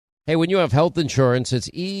Hey, when you have health insurance, it's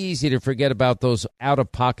easy to forget about those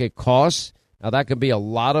out-of-pocket costs. Now, that can be a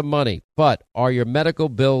lot of money, but are your medical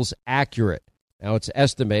bills accurate? Now, it's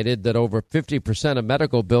estimated that over 50% of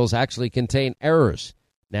medical bills actually contain errors.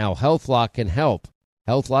 Now, HealthLock can help.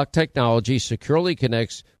 HealthLock technology securely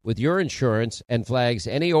connects with your insurance and flags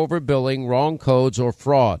any overbilling, wrong codes, or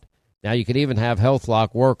fraud. Now, you can even have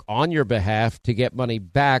HealthLock work on your behalf to get money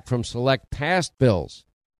back from select past bills.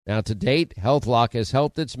 Now, to date, HealthLock has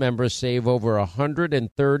helped its members save over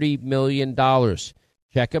 $130 million.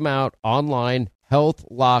 Check them out online,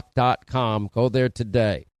 healthlock.com. Go there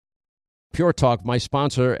today. Pure Talk, my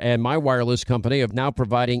sponsor and my wireless company, are now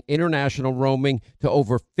providing international roaming to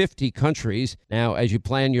over 50 countries. Now, as you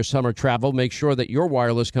plan your summer travel, make sure that your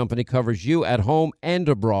wireless company covers you at home and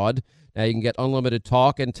abroad. Now, you can get unlimited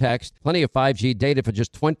talk and text, plenty of 5G data for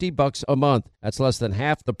just $20 a month. That's less than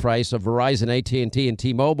half the price of Verizon, AT&T, and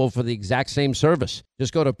T-Mobile for the exact same service.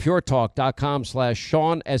 Just go to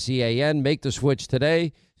puretalk.com/Sean, S-E-A-N. Make the switch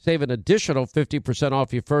today. Save an additional 50%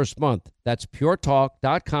 off your first month. That's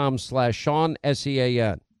puretalk.com/Sean,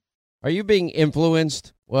 S-E-A-N. Are you being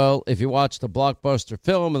influenced? Well, if you watched a blockbuster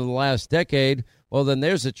film in the last decade, well, then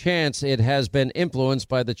there's a chance it has been influenced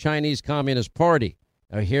by the Chinese Communist Party.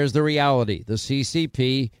 Now, here's the reality. The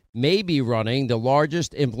CCP may be running the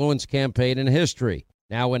largest influence campaign in history.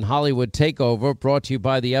 Now, in Hollywood Takeover, brought to you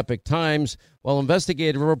by the Epoch Times, well,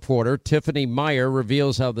 investigative reporter Tiffany Meyer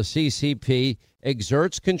reveals how the CCP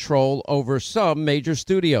exerts control over some major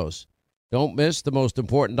studios. Don't miss the most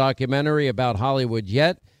important documentary about Hollywood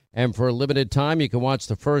yet. And for a limited time, you can watch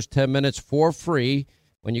the first 10 minutes for free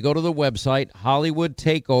when you go to the website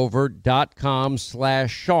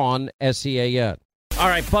hollywoodtakeover.com/Sean, S-E-A-N. All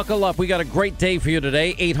right, buckle up. We got a great day for you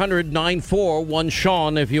today.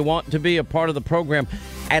 800-941-SEAN if you want to be a part of the program.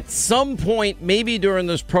 At some point, maybe during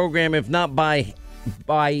this program, if not by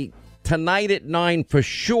tonight at 9 for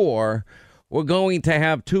sure, we're going to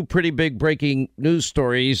have two pretty big breaking news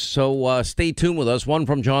stories. So stay tuned with us. One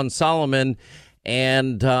from John Solomon.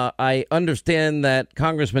 And I understand that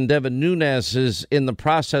Congressman Devin Nunes is in the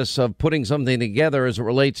process of putting something together as it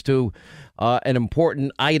relates to an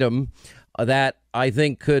important item that I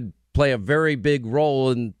think could play a very big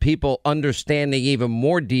role in people understanding even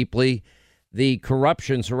more deeply the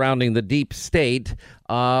corruption surrounding the deep state.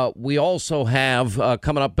 We also have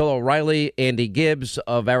coming up Bill O'Reilly, Andy Gibbs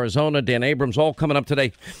of Arizona, Dan Abrams, all coming up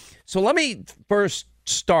today. So let me first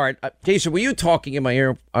start. Jason, were you talking in my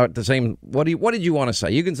ear at the same? What did you want to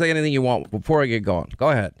say? You can say anything you want before I get going. Go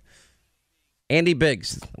ahead. Andy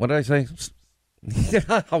Biggs. What did I say?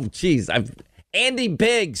 Oh, geez. Andy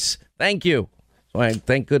Biggs. Thank you.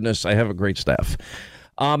 Thank goodness I have a great staff.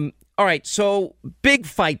 All right. So big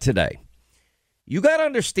fight today. You got to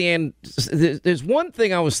understand, there's one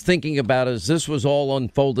thing I was thinking about as this was all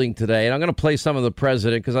unfolding today, and I'm going to play some of the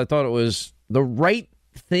president because I thought it was the right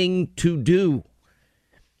thing to do.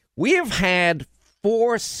 We have had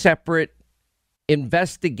 4 separate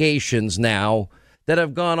investigations now that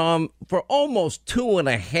have gone on for almost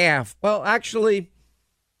 2.5, well, actually,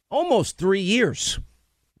 almost 3 years.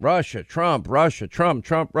 Russia, Trump,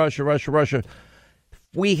 Trump, Russia.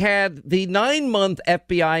 We had the 9-month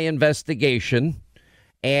FBI investigation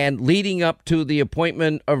and leading up to the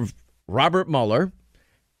appointment of Robert Mueller,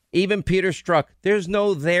 even Peter Strzok. There's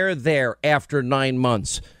no there after 9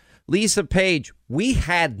 months. Lisa Page, we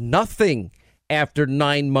had nothing after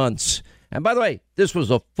 9 months. And by the way, this was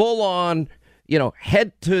a full-on,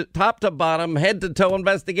 head to top to bottom, head to toe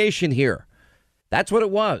investigation here. That's what it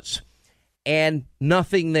was. And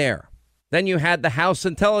nothing there. Then you had the House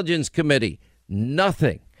Intelligence Committee.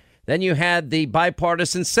 Nothing. Then you had the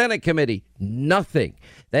bipartisan Senate Committee. Nothing.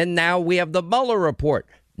 Then now we have the Mueller report.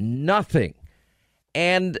 Nothing.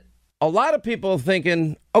 And a lot of people are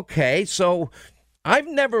thinking, okay, so I've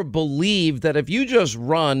never believed that if you just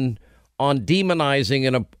run on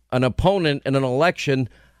demonizing an opponent in an election,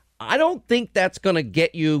 I don't think that's going to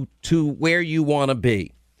get you to where you want to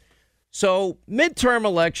be. So midterm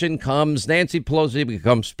election comes, Nancy Pelosi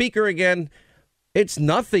becomes speaker again. It's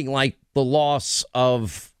nothing like the loss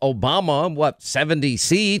of Obama, 70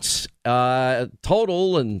 seats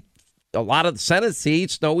total, and a lot of the Senate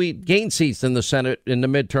seats. No, we gained seats in the Senate in the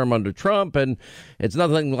midterm under Trump, and it's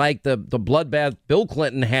nothing like the bloodbath Bill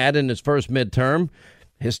Clinton had in his first midterm.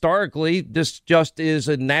 Historically, this just is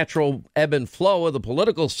a natural ebb and flow of the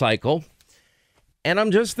political cycle. And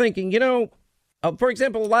I'm just thinking, for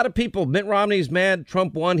example, a lot of people, Mitt Romney's mad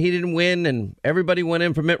Trump won, he didn't win, and everybody went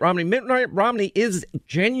in for Mitt Romney. Mitt Romney is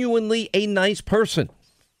genuinely a nice person,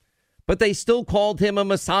 but they still called him a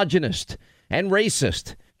misogynist and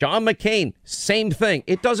racist. John McCain, same thing.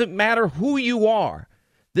 It doesn't matter who you are.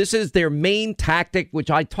 This is their main tactic, which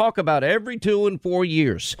I talk about every 2 and 4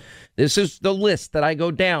 years. This is the list that I go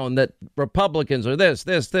down that Republicans are this,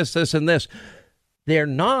 and this. They're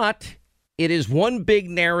not. It is one big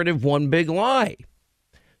narrative, one big lie.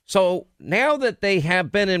 So now that they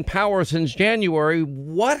have been in power since January,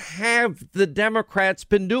 what have the Democrats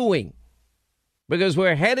been doing? Because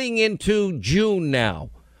we're heading into June now.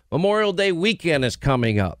 Memorial Day weekend is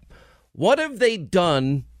coming up. What have they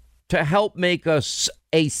done to help make us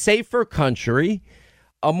a safer country,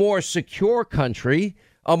 a more secure country,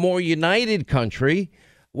 a more united country?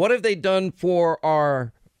 What have they done for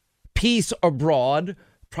our peace abroad,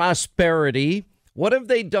 prosperity? What have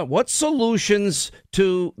they done? What solutions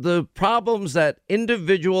to the problems that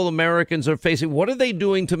individual Americans are facing? What are they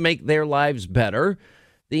doing to make their lives better?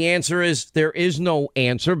 The answer is there is no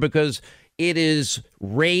answer, because it is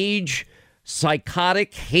rage,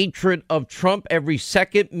 psychotic hatred of Trump every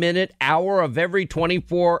second, minute, hour of every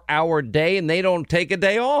 24-hour day, and they don't take a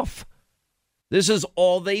day off. This is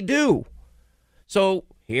all they do. So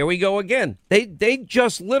here we go again. They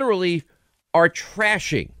just literally are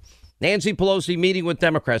trashing. Nancy Pelosi meeting with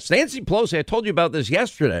Democrats. Nancy Pelosi, I told you about this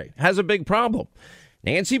yesterday, has a big problem.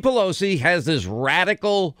 Nancy Pelosi has this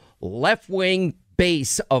radical left-wing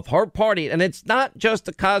base of her party, and it's not just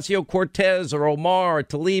Ocasio-Cortez or Omar or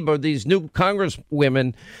Tlaib or these new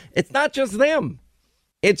congresswomen. It's not just them.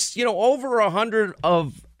 It's, over 100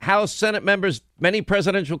 of House, Senate members, many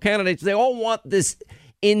presidential candidates. They all want this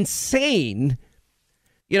insane,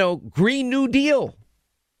 Green New Deal.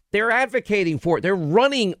 They're advocating for it. They're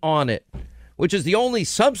running on it, which is the only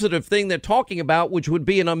substantive thing they're talking about, which would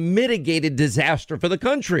be an unmitigated disaster for the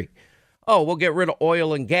country. Oh, we'll get rid of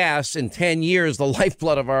oil and gas in 10 years, the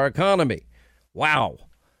lifeblood of our economy. Wow.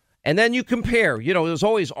 And then you compare, there's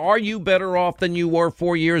always, are you better off than you were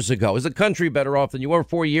 4 years ago? Is the country better off than you were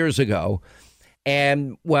 4 years ago?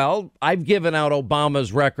 And, well, I've given out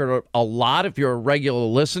Obama's record a lot. If you're a regular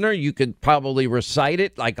listener, you could probably recite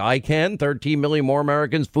it like I can. 13 million more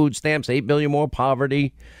Americans, food stamps, 8 million more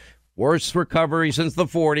poverty, worst recovery since the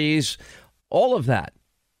 40s, all of that.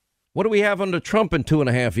 What do we have under Trump in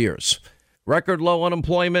 2.5 years? Record low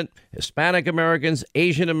unemployment, Hispanic Americans,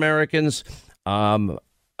 Asian Americans,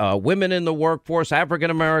 women in the workforce, African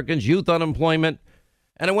Americans, youth unemployment.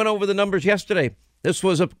 And I went over the numbers yesterday. This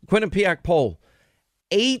was a Quinnipiac poll.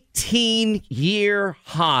 18-year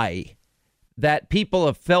high that people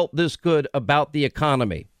have felt this good about the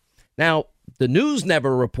economy. Now, the news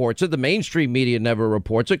never reports it. The mainstream media never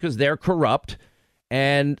reports it because they're corrupt.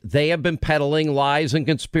 And they have been peddling lies and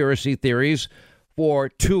conspiracy theories for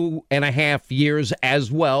 2.5 years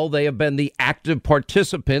as well. They have been the active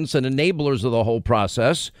participants and enablers of the whole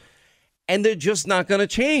process. And they're just not going to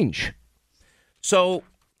change. So,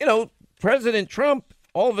 President Trump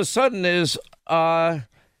all of a sudden is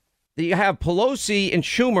you have Pelosi and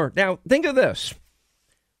Schumer. Now, think of this.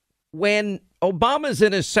 When Obama's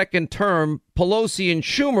in his second term, Pelosi and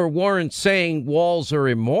Schumer weren't saying walls are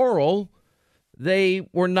immoral. They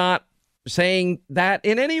were not saying that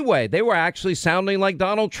in any way. They were actually sounding like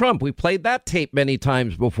Donald Trump. We played that tape many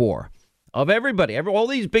times before of everybody, all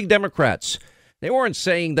these big Democrats. They weren't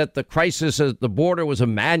saying that the crisis at the border was a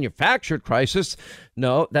manufactured crisis.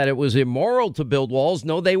 No, that it was immoral to build walls.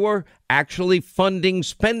 No, they were actually funding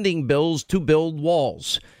spending bills to build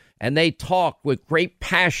walls. And they talked with great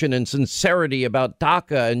passion and sincerity about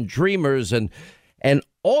DACA and Dreamers. And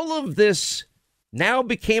all of this now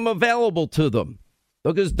became available to them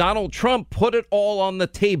because Donald Trump put it all on the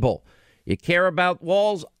table. You care about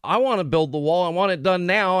walls? I want to build the wall. I want it done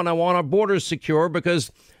now. And I want our borders secure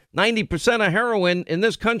because 90% of heroin in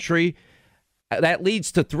this country that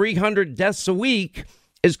leads to 300 deaths a week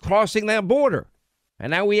is crossing that border.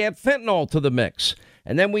 And now we add fentanyl to the mix.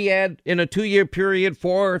 And then we add in a 2-year period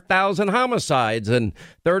 4,000 homicides and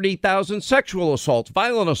 30,000 sexual assaults,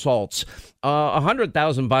 violent assaults,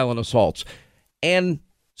 100,000 violent assaults. And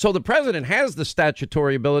so the president has the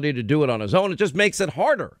statutory ability to do it on his own. It just makes it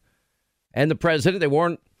harder. And the president, they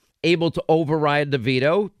weren't able to override the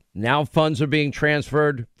veto. Now funds are being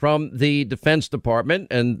transferred from the Defense Department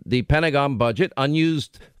and the Pentagon budget,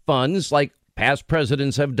 unused funds like past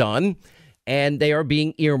presidents have done, and they are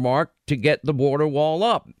being earmarked to get the border wall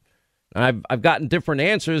up. I've gotten different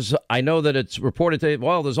answers. I know that it's reported that,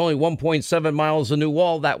 well, there's only 1.7 miles of new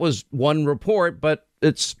wall. That was one report, but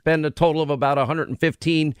it's been a total of about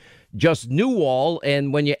 115 just new wall.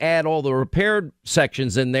 And when you add all the repaired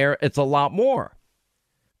sections in there, it's a lot more.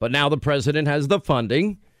 But now the president has the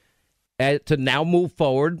funding to now move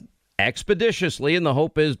forward expeditiously. And the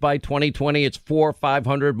hope is by 2020, it's 400 or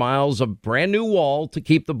 500 miles of brand new wall to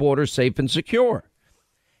keep the border safe and secure.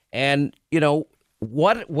 And,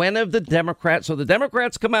 when have the Democrats? So the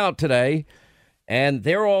Democrats come out today and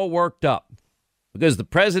they're all worked up because the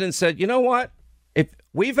president said, you know what? If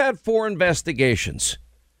we've had 4 investigations,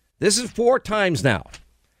 this is 4 times now.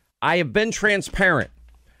 I have been transparent.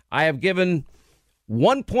 I have given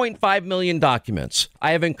 1.5 million documents.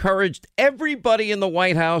 I have encouraged everybody in the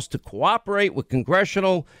White House to cooperate with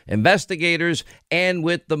congressional investigators and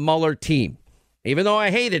with the Mueller team. Even though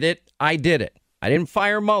I hated it, I did it. I didn't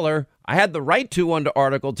fire Mueller. I had the right to under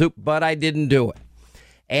Article 2, but I didn't do it.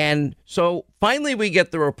 And so finally we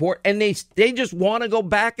get the report and they just want to go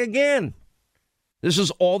back again. This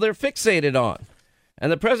is all they're fixated on.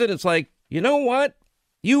 And the president's like, you know what?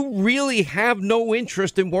 You really have no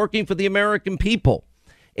interest in working for the American people.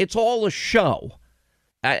 It's all a show.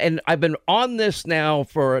 And I've been on this now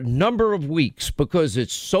for a number of weeks because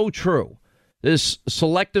it's so true. This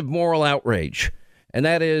selective moral outrage. And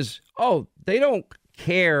that is, they don't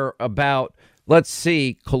care about, let's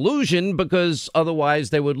see, collusion, because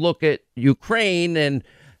otherwise they would look at Ukraine and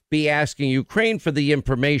be asking Ukraine for the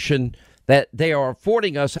information that they are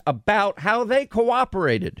affording us about how they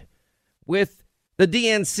cooperated with the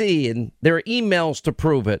DNC and their emails to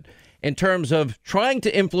prove it in terms of trying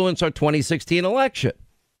to influence our 2016 election.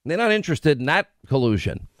 They're not interested in that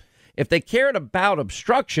collusion. If they cared about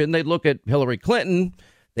obstruction, they'd look at Hillary Clinton.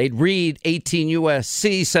 They'd read 18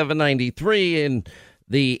 U.S.C. 793 in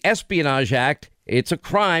the Espionage Act. It's a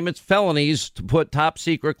crime. It's felonies to put top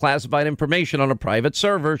secret classified information on a private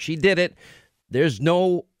server. She did it. There's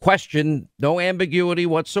no question, no ambiguity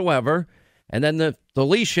whatsoever. And then the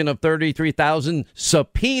deletion of 33,000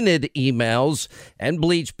 subpoenaed emails and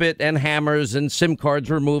BleachBit and hammers and SIM cards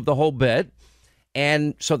removed, the whole bit.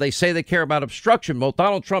 And so they say they care about obstruction. Well,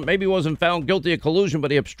 Donald Trump maybe wasn't found guilty of collusion,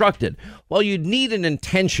 but he obstructed. Well, you'd need an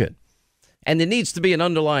intention. And there needs to be an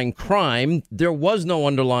underlying crime. There was no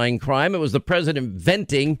underlying crime. It was the president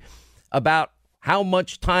venting about how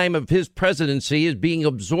much time of his presidency is being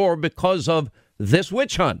absorbed because of this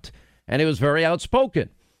witch hunt. And it was very outspoken.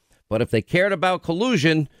 But if they cared about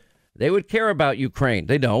collusion, they would care about Ukraine.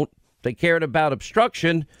 They don't. If they cared about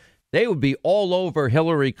obstruction, they would be all over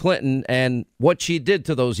Hillary Clinton and what she did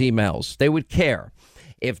to those emails. They would care.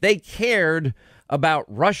 If they cared about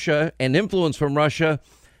Russia and influence from Russia,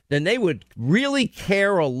 then they would really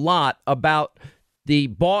care a lot about the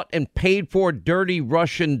bought and paid for dirty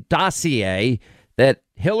Russian dossier that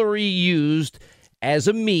Hillary used as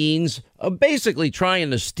a means of basically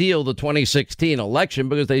trying to steal the 2016 election,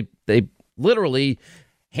 because they literally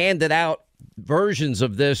handed out versions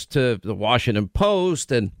of this to the Washington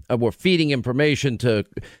Post and were feeding information to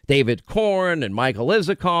David Corn and Michael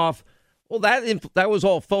Isikoff. Well, that was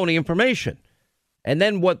all phony information. And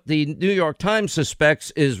then what the New York Times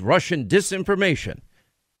suspects is Russian disinformation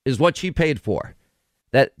is what she paid for,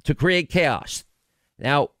 that to create chaos.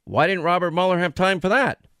 Now, why didn't Robert Mueller have time for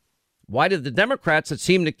that? Why did the Democrats that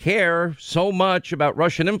seem to care so much about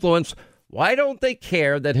Russian influence, why don't they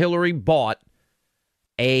care that Hillary bought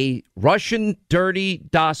a Russian dirty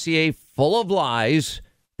dossier full of lies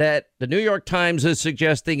that the New York Times is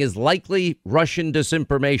suggesting is likely Russian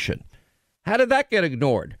disinformation? How did that get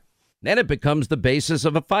ignored? Then it becomes the basis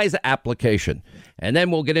of a FISA application. And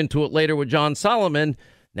then we'll get into it later with John Solomon.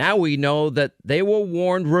 Now we know that they were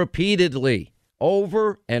warned repeatedly,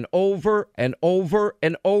 over and over and over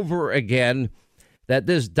and over again, that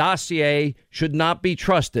this dossier should not be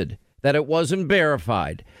trusted, that it wasn't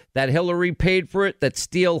verified, that Hillary paid for it, that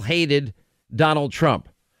Steele hated Donald Trump.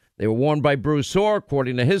 They were warned by Bruce Orr,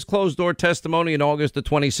 according to his closed-door testimony in August of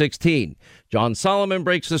 2016. John Solomon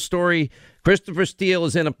breaks the story. Christopher Steele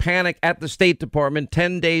is in a panic at the State Department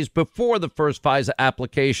 10 days before the first FISA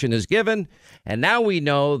application is given. And now we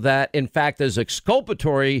know that, in fact, there's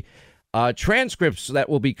exculpatory transcripts that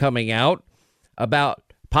will be coming out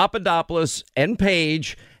about Papadopoulos and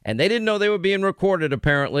Page, and they didn't know they were being recorded,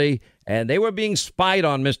 apparently, and they were being spied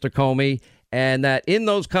on, Mr. Comey, and that in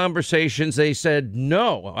those conversations they said,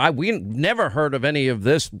 no, we never heard of any of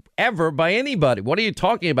this ever by anybody. What are you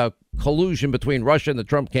talking about? Collusion between Russia and the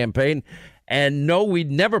Trump campaign? And no,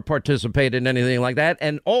 we'd never participated in anything like that.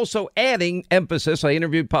 And also adding emphasis, I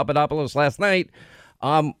interviewed Papadopoulos last night,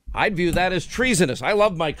 I'd view that as treasonous. I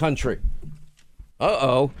love my country.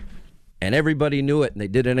 Uh-oh. And everybody knew it, and they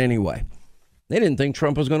did it anyway. They didn't think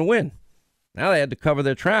Trump was going to win. Now they had to cover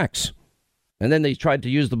their tracks. And then they tried to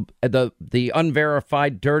use the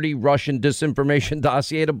unverified, dirty Russian disinformation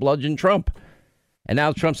dossier to bludgeon Trump. And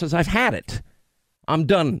now Trump says, I've had it. I'm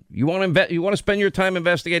done. You want to spend your time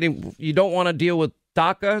investigating? You don't want to deal with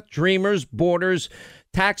DACA, Dreamers, borders,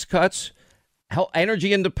 tax cuts,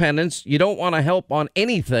 energy independence. You don't want to help on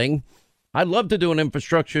anything. I'd love to do an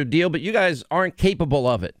infrastructure deal, but you guys aren't capable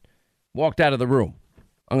of it. Walked out of the room.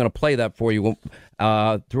 I'm going to play that for you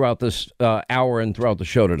throughout this hour and throughout the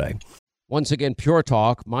show today. Once again, Pure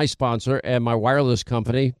Talk, my sponsor and my wireless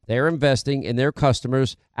company, they're investing in their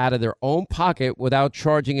customers out of their own pocket without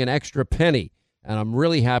charging an extra penny. And I'm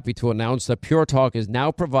really happy to announce that Pure Talk is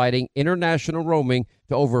now providing international roaming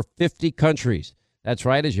to over 50 countries. That's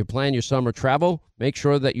right. As you plan your summer travel, make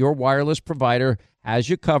sure that your wireless provider has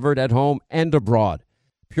you covered at home and abroad.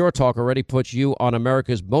 Pure Talk already puts you on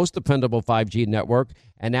America's most dependable 5G network,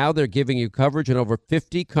 and now they're giving you coverage in over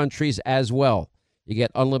 50 countries as well. You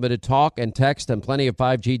get unlimited talk and text and plenty of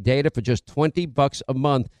 5G data for just $20 a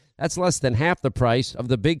month. That's less than half the price of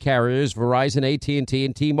the big carriers, Verizon, AT&T,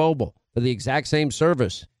 and T-Mobile, for the exact same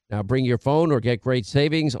service. Now bring your phone or get great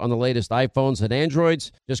savings on the latest iPhones and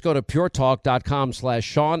Androids. Just go to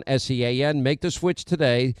puretalk.com/Sean, S-E-A-N. Make the switch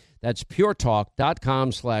today. That's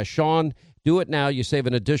puretalk.com/Sean. Do it now. You save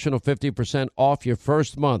an additional 50% off your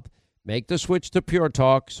first month. Make the switch to Pure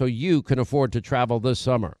Talk so you can afford to travel this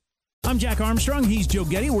summer. I'm Jack Armstrong. He's Joe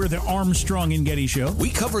Getty. We're the Armstrong and Getty Show. We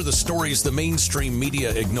cover the stories the mainstream media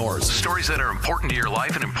ignores. Stories that are important to your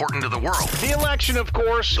life and important to the world. The election, of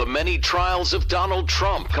course. The many trials of Donald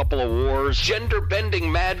Trump. Couple of wars.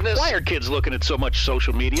 Gender-bending madness. Why are kids looking at so much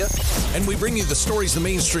social media? And we bring you the stories the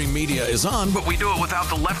mainstream media is on, but we do it without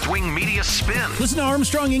the left-wing media spin. Listen to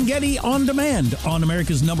Armstrong and Getty on demand on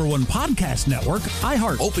America's #1 podcast network,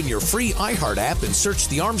 iHeart. Open your free iHeart app and search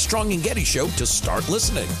The Armstrong and Getty Show to start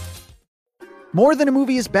listening. More Than a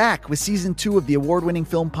Movie is back with Season 2 of the award-winning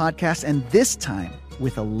film podcast, and this time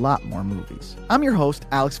with a lot more movies. I'm your host,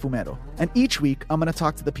 Alex Fumero, and each week I'm going to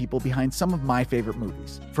talk to the people behind some of my favorite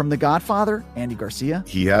movies. From The Godfather, Andy Garcia.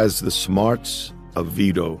 He has the smarts of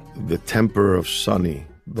Vito, the temper of Sonny,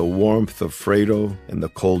 the warmth of Fredo, and the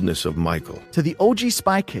coldness of Michael. To the OG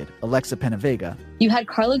Spy Kid, Alexa Penavega. You had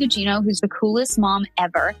Carla Gugino, who's the coolest mom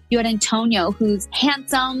ever. You had Antonio, who's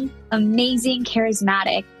handsome, amazing,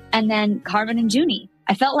 charismatic. And then Carmen and Junie.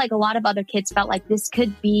 I felt like a lot of other kids felt like this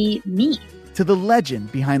could be me. To the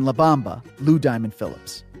legend behind La Bamba, Lou Diamond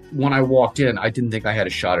Phillips. When I walked in, I didn't think I had a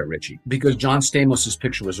shot at Richie because John Stamos'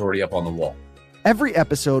 picture was already up on the wall. Every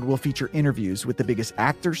episode will feature interviews with the biggest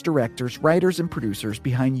actors, directors, writers, and producers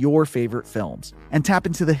behind your favorite films and tap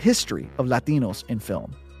into the history of Latinos in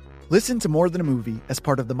film. Listen to More Than a Movie as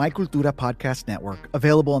part of the My Cultura podcast network,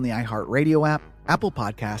 available on the iHeartRadio app, Apple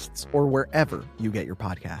Podcasts, or wherever you get your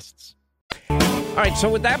podcasts. All right, so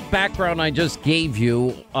with that background I just gave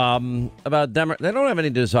you about they don't have any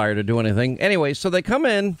desire to do anything. Anyway, so they come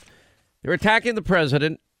in, they're attacking the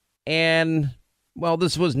president, and, well,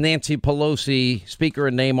 this was Nancy Pelosi, Speaker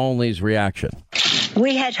in name only's reaction.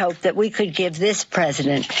 We had hoped that we could give this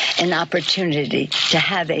president an opportunity to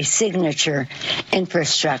have a signature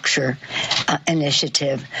infrastructure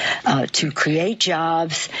initiative to create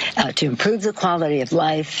jobs, to improve the quality of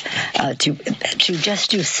life, to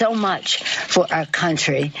just do so much for our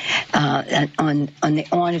country on the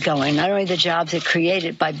ongoing, not only the jobs it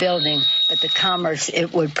created by building, but the commerce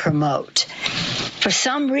it would promote. For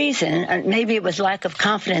some reason, maybe it was lack of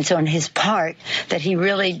confidence on his part, that he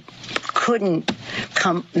really couldn't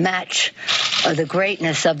match the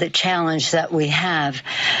greatness of the challenge that we have.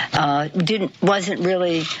 Wasn't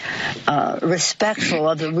really respectful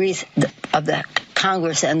of the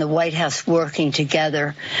Congress and the White House working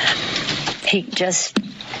together. He just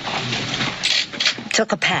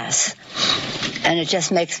took a pass, and it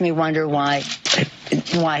just makes me wonder why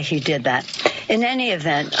he did that. In any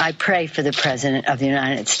event, I pray for the President of the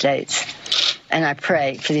United States, and I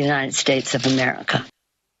pray for the United States of America.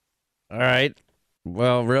 All right.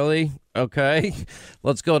 Well, really? Okay.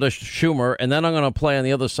 Let's go to Schumer, and then I'm going to play on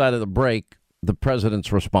the other side of the break the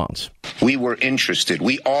president's response. We are interested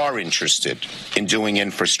in doing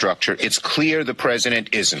infrastructure. It's clear the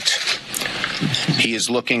president isn't. He is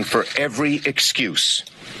looking for every excuse,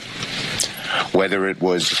 whether it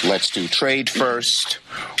was let's do trade first,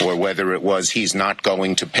 or whether it was he's not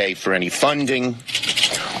going to pay for any funding,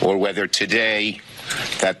 or whether today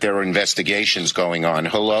that there are investigations going on.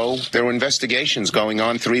 Hello? There were investigations going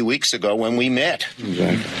on 3 weeks ago when we met.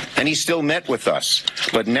 Exactly. And he still met with us.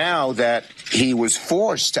 But now that he was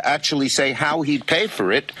forced to actually say how he'd pay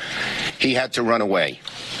for it, he had to run away.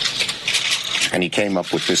 And he came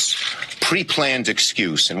up with this pre-planned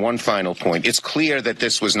excuse. And one final point. It's clear that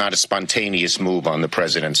this was not a spontaneous move on the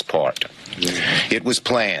president's part. It was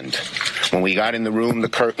planned. When we got in the room, the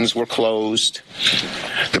curtains were closed.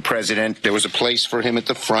 The president, there was a place for him at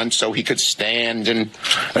the front so he could stand and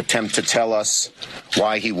attempt to tell us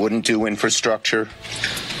why he wouldn't do infrastructure.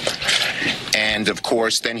 And And, of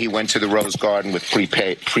course, then he went to the Rose Garden with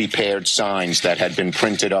prepared signs that had been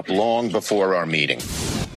printed up long before our meeting.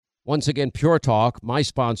 Once again, Pure Talk, my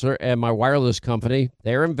sponsor and my wireless company,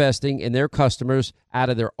 they're investing in their customers out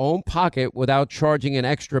of their own pocket without charging an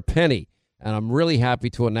extra penny. And I'm really happy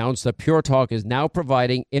to announce that Pure Talk is now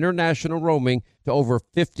providing international roaming to over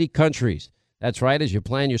 50 countries. That's right. As you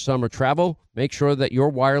plan your summer travel, make sure that your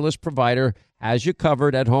wireless provider has you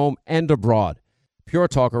covered at home and abroad. Pure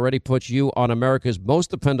Talk already puts you on America's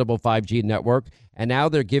most dependable 5G network, and now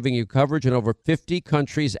they're giving you coverage in over 50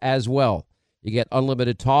 countries as well. You get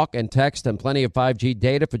unlimited talk and text and plenty of 5G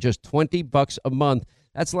data for just $20 a month.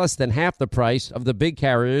 That's less than half the price of the big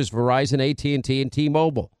carriers, Verizon, AT&T, and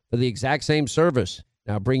T-Mobile, for the exact same service.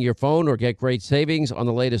 Now bring your phone or get great savings on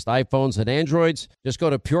the latest iPhones and Androids. Just go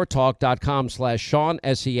to puretalk.com/Sean,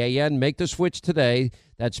 S-E-A-N. Make the switch today.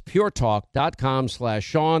 That's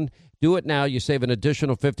puretalk.com/Sean. Do it now. You save an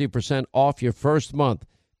additional 50% off your first month.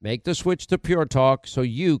 Make the switch to Pure Talk so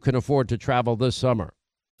you can afford to travel this summer.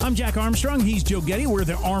 I'm Jack Armstrong. He's Joe Getty. We're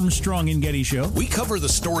the Armstrong and Getty Show. We cover the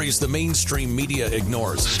stories the mainstream media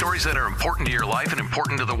ignores. Stories that are important to your life and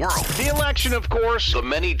important to the world. The election, of course. The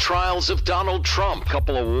many trials of Donald Trump.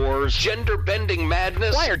 Couple of wars. Gender-bending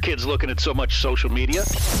madness. Why are kids looking at so much social media?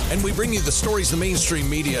 And we bring you the stories the mainstream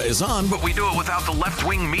media is on, but we do it without the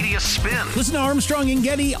left-wing media spin. Listen to Armstrong and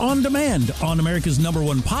Getty on demand on America's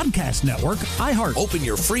 #1 podcast network, iHeart. Open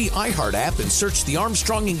your free iHeart app and search The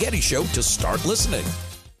Armstrong and Getty Show to start listening.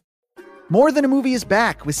 More Than a Movie is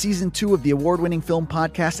back with Season 2 of the award-winning film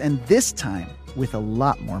podcast, and this time with a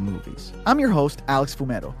lot more movies. I'm your host, Alex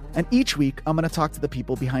Fumero, and each week I'm going to talk to the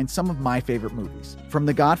people behind some of my favorite movies. From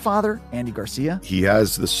The Godfather, Andy Garcia. He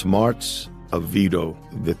has the smarts of Vito,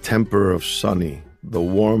 the temper of Sonny, the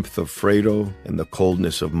warmth of Fredo, and the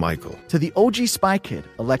coldness of Michael. To the OG Spy Kid,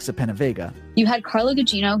 Alexa Penavega. You had Carla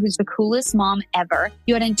Gugino, who's the coolest mom ever.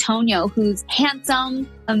 You had Antonio, who's handsome,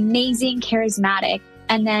 amazing, charismatic.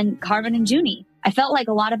 And then Carmen and Junie. I felt like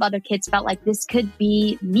a lot of other kids felt like this could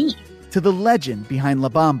be me. To the legend behind La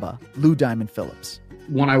Bamba, Lou Diamond Phillips.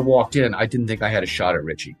 When I walked in, I didn't think I had a shot at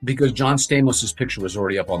Richie because John Stamos' picture was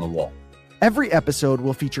already up on the wall. Every episode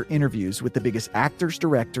will feature interviews with the biggest actors,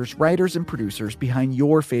 directors, writers, and producers behind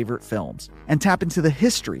your favorite films and tap into the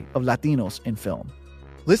history of Latinos in film.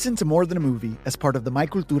 Listen to More Than a Movie as part of the My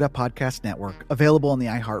Cultura podcast network, available on the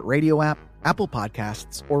iHeartRadio app, Apple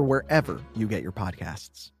Podcasts, or wherever you get your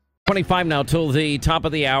podcasts. 25 now till the top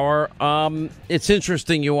of the hour. It's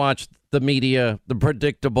interesting you watch the media, the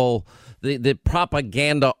predictable, the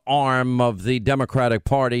propaganda arm of the Democratic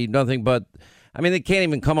Party. Nothing but, I mean, they can't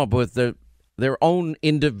even come up with their own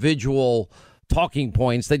individual talking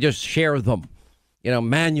points. They just share them. You know,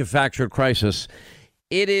 manufactured crisis.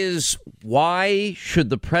 It is, why should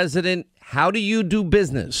the president, how do you do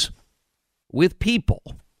business with people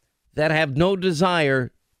that have no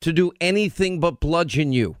desire to do anything but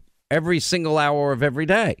bludgeon you every single hour of every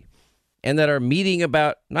day, and that are meeting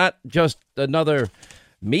about not just another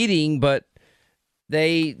meeting, but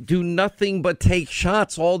they do nothing but take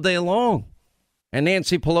shots all day long? And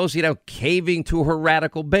Nancy Pelosi now caving to her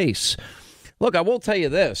radical base. Look, I will tell you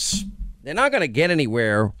this. They're not going to get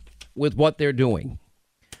anywhere with what they're doing.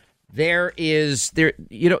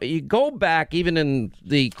 You go back even in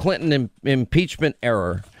the Clinton impeachment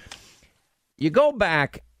era, you go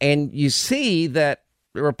back and you see that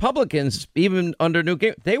the Republicans, even under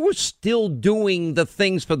Newt, they were still doing the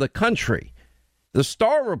things for the country. The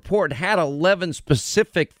Starr report had 11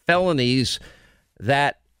 specific felonies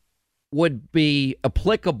that would be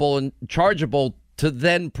applicable and chargeable to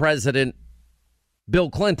then President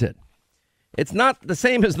Bill Clinton. It's not the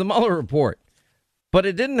same as the Mueller report, but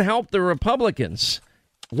it didn't help the Republicans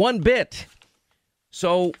one bit.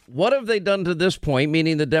 So what have they done to this point,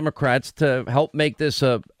 meaning the Democrats, to help make this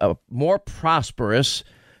a more prosperous,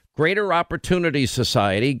 greater opportunity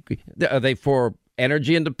society? Are they for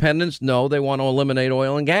energy independence? No, they want to eliminate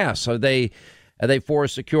oil and gas. Are they for a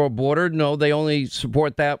secure border? No, they only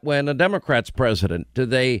support that when a Democrat's president. Do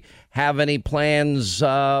they have any plans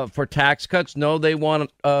for tax cuts? No, they want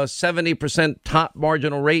a 70% top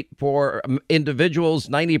marginal rate for individuals,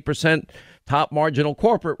 90% top marginal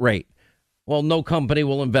corporate rate. Well, no company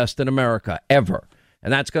will invest in America ever.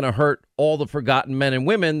 And that's going to hurt all the forgotten men and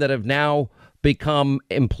women that have now become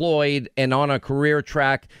employed and on a career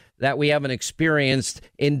track that we haven't experienced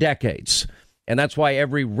in decades. And that's why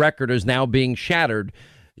every record is now being shattered,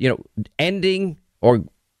 ending or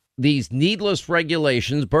these needless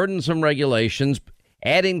regulations, burdensome regulations,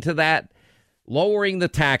 adding to that, lowering the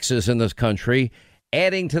taxes in this country,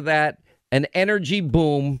 adding to that, an energy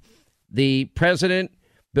boom. The president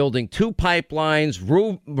building 2 pipelines,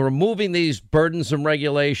 removing these burdensome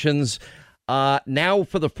regulations. Now,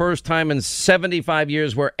 for the first time in 75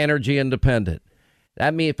 years, we're energy independent.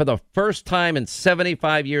 That means for the first time in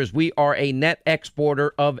 75 years, we are a net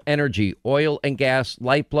exporter of energy, oil and gas,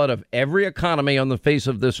 lifeblood of every economy on the face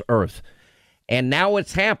of this earth. And now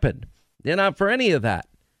it's happened. They're not for any of that.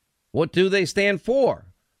 What do they stand for?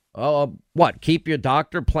 What? Keep your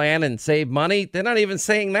doctor plan and save money? They're not even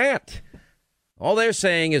saying that. All they're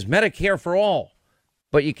saying is Medicare for all,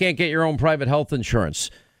 but you can't get your own private health insurance.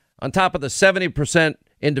 On top of the 70%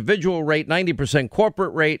 individual rate, 90%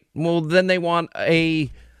 corporate rate, well, then they want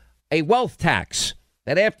a wealth tax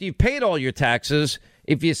that after you've paid all your taxes,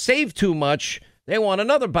 if you save too much, they want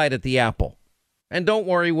another bite at the apple. And don't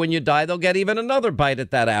worry, when you die, they'll get even another bite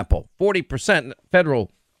at that apple. 40%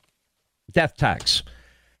 federal death tax.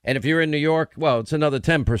 And if you're in New York, well, it's another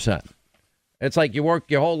 10%. It's like you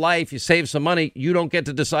work your whole life, you save some money, you don't get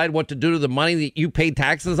to decide what to do to the money that you paid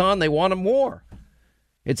taxes on. They want more.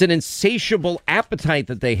 It's an insatiable appetite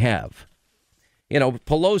that they have. You know,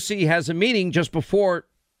 Pelosi has a meeting just before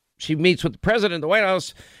she meets with the president of the White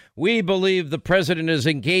House. We believe the president is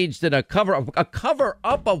engaged in a cover-up. A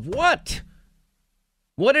cover-up of what?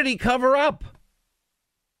 What did he cover up?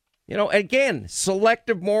 You know, again,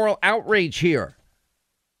 selective moral outrage here.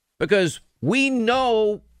 Because we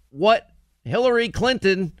know what Hillary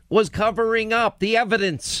Clinton was covering up, the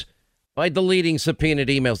evidence, by deleting subpoenaed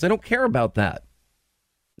emails. They don't care about that.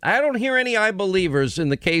 I don't hear any I believers in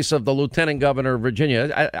the case of the lieutenant governor of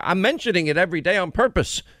Virginia. I'm mentioning it every day on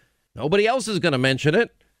purpose. Nobody else is going to mention it.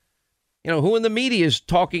 You know, who in the media is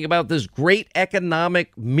talking about this great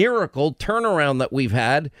economic miracle turnaround that we've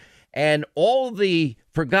had, and all the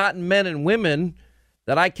forgotten men and women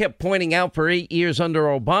that I kept pointing out for 8 years under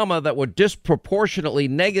Obama that were disproportionately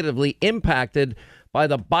negatively impacted by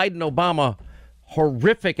the Biden-Obama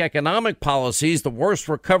horrific economic policies, the worst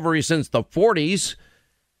recovery since the 40s,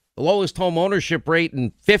 the lowest home ownership rate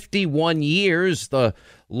in 51 years, the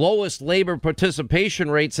lowest labor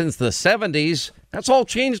participation rate since the 70s. That's all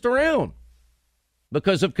changed around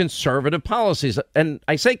because of conservative policies. And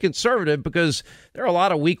I say conservative because there are a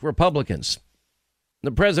lot of weak Republicans.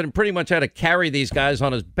 The president pretty much had to carry these guys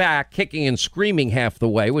on his back, kicking and screaming half the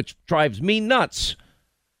way, which drives me nuts.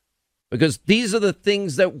 Because these are the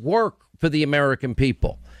things that work for the American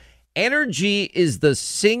people. Energy is the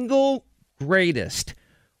single greatest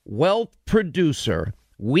wealth producer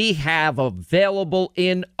we have available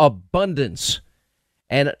in abundance.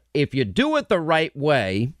 And if you do it the right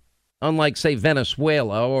way, unlike, say,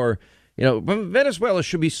 Venezuela, or, you know, Venezuela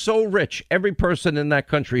should be so rich, every person in that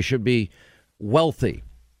country should be wealthy.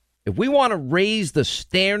 If we want to raise the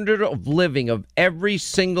standard of living of every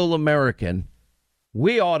single American,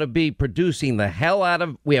 we ought to be producing the hell out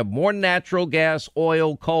of, we have more natural gas,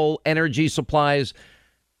 oil, coal, energy supplies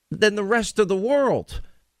than the rest of the world.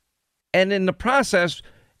 And in the process,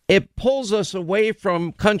 it pulls us away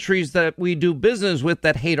from countries that we do business with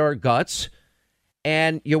that hate our guts.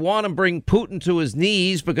 And you want to bring Putin to his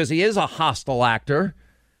knees because he is a hostile actor.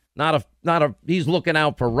 He's looking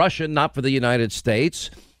out for Russia, not for the United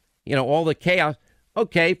States. You know, all the chaos.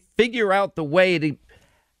 Okay, figure out the way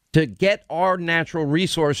to get our natural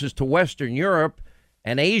resources to Western Europe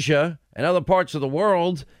and Asia and other parts of the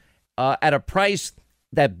world at a price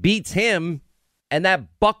that beats him, and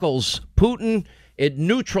that buckles Putin. It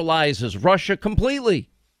neutralizes Russia completely.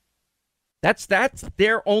 That's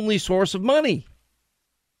their only source of money.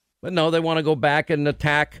 But no, they want to go back and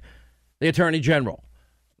attack the Attorney General.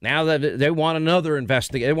 Now that they want another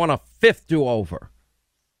investigation, they want a fifth do-over.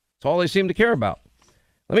 That's all they seem to care about.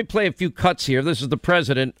 Let me play a few cuts here. This is the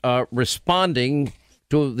president responding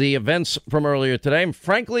to the events from earlier today. And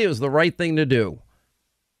frankly, it was the right thing to do.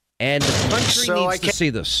 And the country needs to see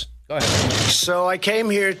this. Go ahead. So I came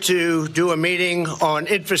here to do a meeting on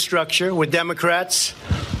infrastructure with Democrats,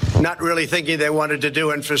 not really thinking they wanted to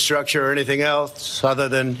do infrastructure or anything else other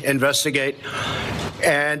than investigate.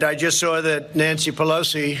 And I just saw that Nancy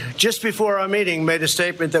Pelosi, just before our meeting, made a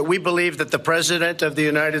statement that we believe that the president of the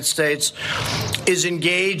United States is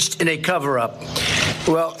engaged in a cover-up.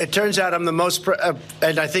 Well, it turns out I'm the most,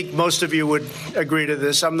 and I think most of you would agree to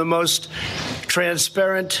this, I'm the most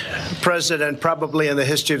transparent president probably in the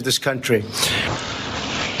history of this country.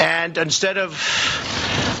 And instead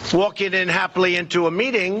of walking in happily into a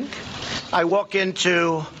meeting, I walk in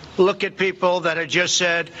to look at people that had just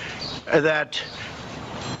said that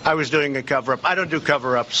I was doing a cover-up. I don't do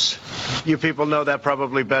cover-ups. You people know that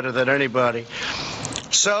probably better than anybody.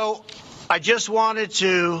 So I just wanted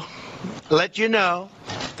to let you know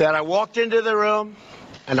that I walked into the room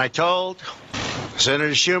and I told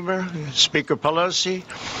Senator Schumer, Speaker Pelosi,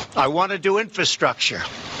 I want to do infrastructure.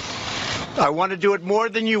 I want to do it more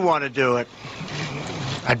than you want to do it.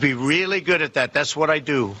 I'd be really good at that. That's what I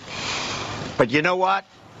do. But you know what?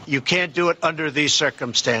 You can't do it under these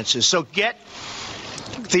circumstances. So get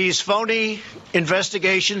these phony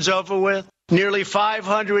investigations over with. Nearly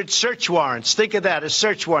 500 search warrants. Think of that, a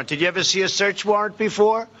search warrant. Did you ever see a search warrant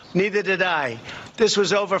before? Neither did I. This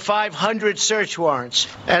was over 500 search warrants.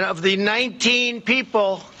 And of the 19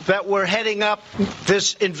 people that were heading up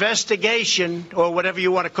this investigation, or whatever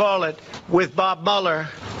you want to call it, with Bob Mueller,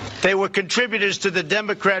 they were contributors to the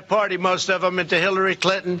Democrat Party, most of them, and to Hillary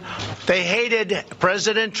Clinton. They hated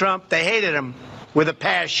President Trump. They hated him with a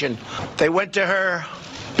passion. They went to her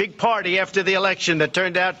big party after the election that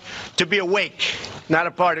turned out to be a wake. Not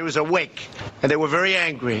a party, it was a wake. And they were very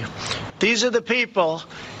angry. These are the people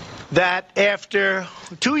that after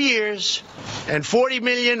 2 years and $40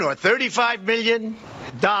 million or $35 million,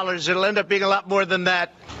 it'll end up being a lot more than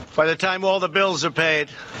that by the time all the bills are paid.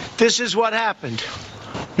 This is what happened.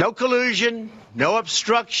 No collusion, no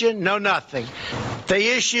obstruction, no nothing.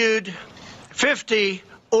 They issued 50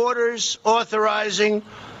 orders authorizing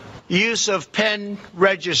use of pen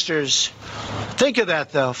registers. Think of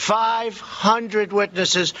that, though. 500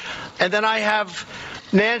 witnesses. And then I have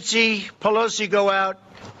Nancy Pelosi go out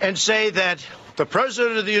and say that the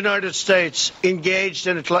President of the United States engaged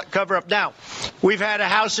in a cover-up. Now, we've had a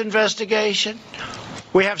House investigation.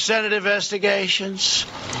 We have Senate investigations.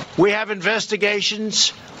 We have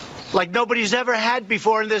investigations like nobody's ever had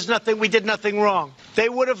before, and we did nothing wrong. They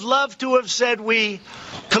would have loved to have said we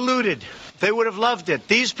colluded. They would have loved it.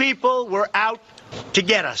 These people were out to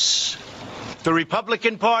get us. The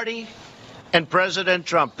Republican Party and President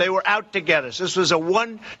Trump. They were out to get us. This was a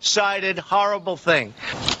one-sided, horrible thing.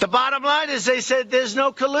 The bottom line is they said there's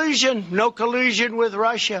no collusion with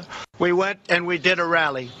Russia. We went and we did a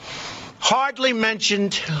rally. Hardly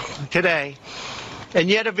mentioned today. And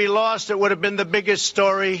yet if he lost, it would have been the biggest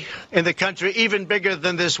story in the country, even bigger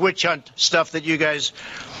than this witch hunt stuff that you guys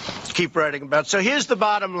keep writing about. So here's the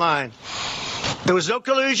bottom line. There was no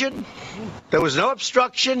collusion. There was no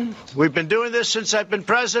obstruction. We've been doing this since I've been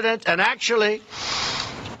president. And actually,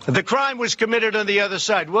 the crime was committed on the other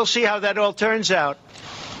side. We'll see how that all turns out.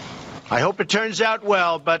 I hope it turns out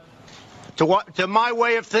well. But to my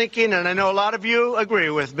way of thinking, and I know a lot of you agree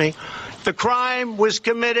with me, the crime was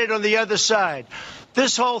committed on the other side.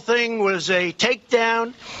 This whole thing was a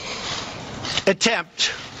takedown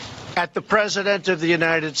attempt at the President of the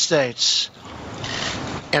United States.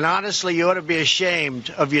 And honestly, you ought to be ashamed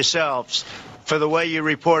of yourselves for the way you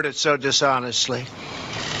report it so dishonestly.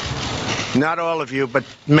 Not all of you, but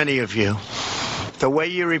many of you. The way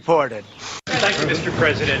you report it. Thank you, Mr.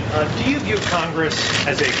 President. Do you view Congress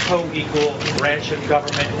as a co-equal branch of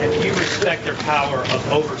government, and do you respect their power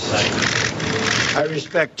of oversight? I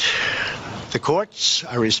respect the courts.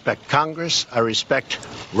 I respect Congress. I respect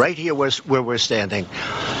right here where we're standing.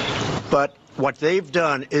 But what they've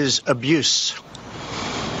done is abuse.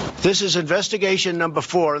 This is investigation number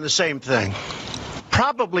 4 and the same thing.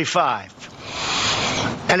 Probably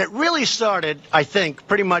 5. And it really started, I think,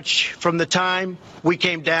 pretty much from the time we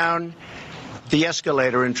came down the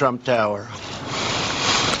escalator in Trump Tower.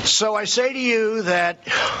 So I say to you that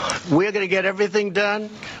we're going to get everything done.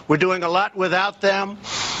 We're doing a lot without them.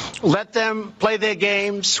 Let them play their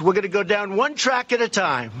games. We're going to go down one track at a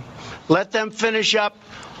time. Let them finish up,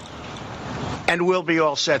 and we'll be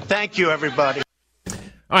all set. Thank you, everybody.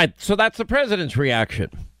 All right, so that's the president's reaction,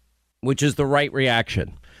 which is the right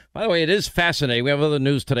reaction. By the way, it is fascinating. We have other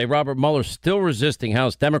news today. Robert Mueller still resisting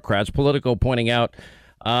House Democrats. Politico pointing out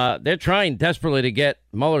they're trying desperately to get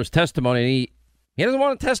Mueller's testimony. He doesn't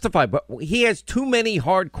want to testify, but he has too many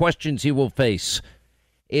hard questions he will face.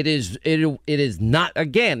 It is not,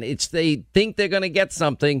 again, it's they think they're going to get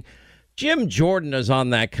something. Jim Jordan is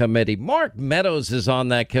on that committee. Mark Meadows is on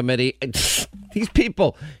that committee. These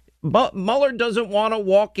people, Mueller doesn't want to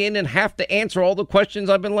walk in and have to answer all the questions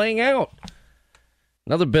I've been laying out.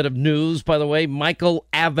 Another bit of news, by the way, Michael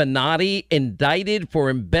Avenatti indicted for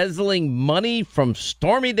embezzling money from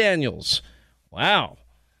Stormy Daniels. Wow,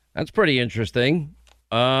 that's pretty interesting.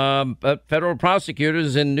 But federal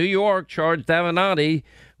prosecutors in New York charged Avenatti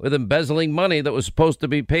with embezzling money that was supposed to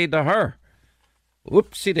be paid to her.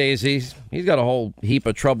 Whoopsie daisies. He's got a whole heap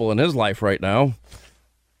of trouble in his life right now.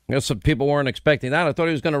 I guess some people weren't expecting that. I thought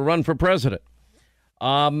he was going to run for president.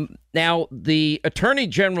 Now, the Attorney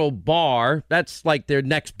General Barr, that's like their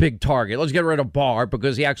next big target. Let's get rid of Barr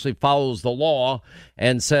because he actually follows the law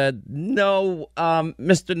and said, no,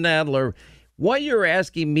 Mr. Nadler, what you're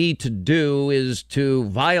asking me to do is to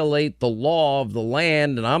violate the law of the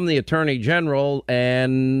land, and I'm the attorney general,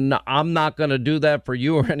 and I'm not going to do that for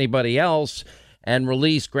you or anybody else and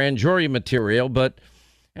release grand jury material. But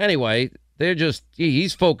anyway,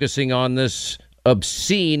 he's focusing on this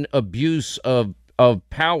obscene abuse of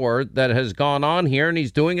power that has gone on here, and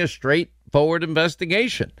he's doing a straightforward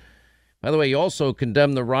investigation. By the way, he also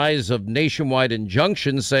condemned the rise of nationwide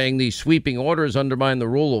injunctions, saying these sweeping orders undermine the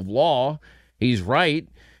rule of law. He's right.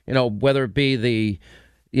 Whether it be the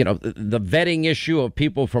vetting issue of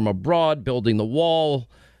people from abroad, building the wall,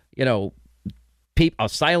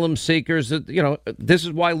 asylum seekers, this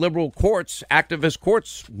is why liberal courts, activist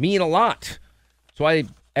courts mean a lot. That's why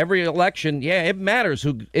every election, it matters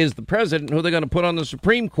who is the president, who they're going to put on the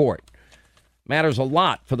Supreme Court. Matters a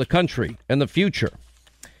lot for the country and the future.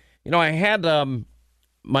 I had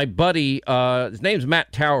my buddy, his name's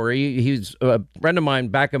Matt Tower. He's a friend of mine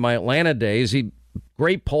back in my Atlanta days.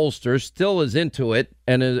 Great pollster, still is into it,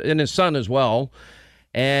 and his son as well.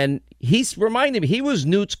 And he's reminded me, he was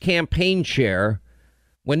Newt's campaign chair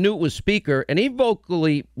when Newt was speaker, and he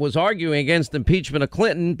vocally was arguing against impeachment of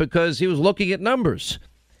Clinton because he was looking at numbers.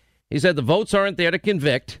 He said the votes aren't there to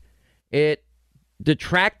convict. It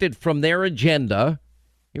detracted from their agenda.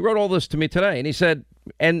 He wrote all this to me today, and he said,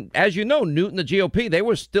 and as you know, Newt and the GOP, they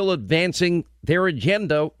were still advancing their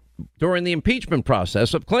agenda during the impeachment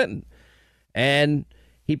process of Clinton. And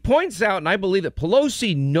he points out, and I believe that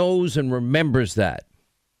Pelosi knows and remembers that.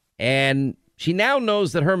 And she now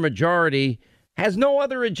knows that her majority has no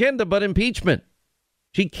other agenda but impeachment.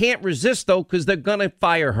 She can't resist, though, because they're going to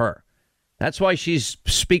fire her. That's why she's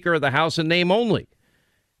Speaker of the House in name only.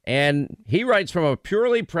 And he writes, from a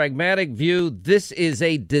purely pragmatic view, this is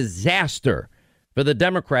a disaster for the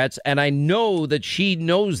Democrats, and I know that she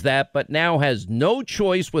knows that, but now has no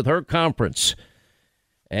choice with her conference.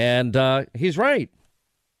 And he's right.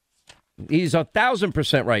 He's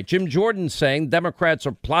 1,000% right. Jim Jordan's saying Democrats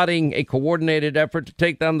are plotting a coordinated effort to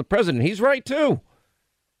take down the president. He's right, too.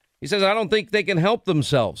 He says, I don't think they can help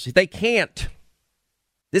themselves. They can't.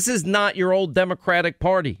 This is not your old Democratic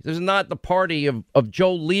Party. This is not the party of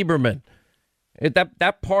Joe Lieberman.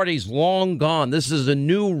 That party's long gone. This is a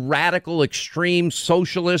new radical, extreme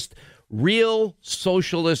socialist, real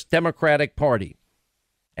socialist Democratic Party.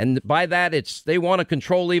 And by that, they want to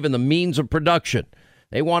control even the means of production.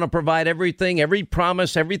 They want to provide everything, every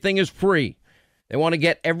promise, everything is free. They want to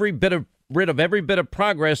get rid of every bit of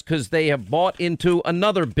progress because they have bought into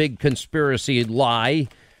another big conspiracy lie,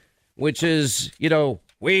 which is,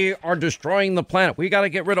 we are destroying the planet. We got to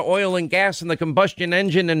get rid of oil and gas and the combustion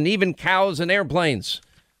engine and even cows and airplanes,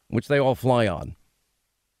 which they all fly on.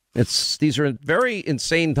 These are very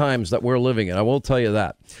insane times that we're living in. I will tell you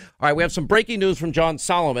that. All right, we have some breaking news from John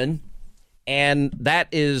Solomon, and that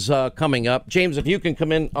is coming up. James, if you can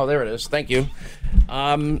come in. Oh, there it is. Thank you.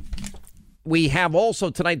 We have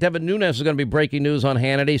also tonight, Devin Nunes is going to be breaking news on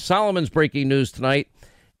Hannity. Solomon's breaking news tonight,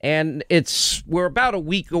 and we're about a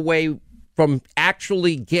week away from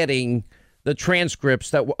actually getting the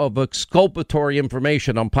transcripts of exculpatory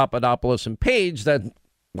information on Papadopoulos and Page that,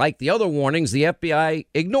 like the other warnings, the FBI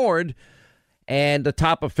ignored, and the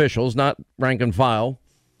top officials, not rank and file,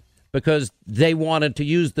 because they wanted to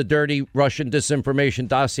use the dirty Russian disinformation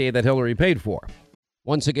dossier that Hillary paid for.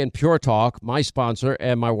 Once again, Pure Talk, my sponsor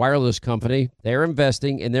and my wireless company, they're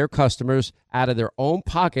investing in their customers out of their own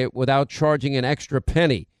pocket without charging an extra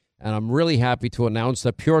penny. And I'm really happy to announce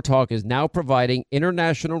that Pure Talk is now providing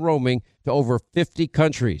international roaming to over 50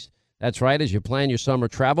 countries. That's right. As you plan your summer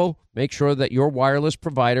travel, make sure that your wireless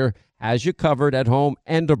provider has you covered at home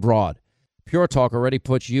and abroad. Pure Talk already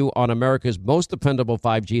puts you on America's most dependable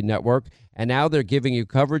 5G network, and now they're giving you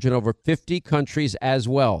coverage in over 50 countries as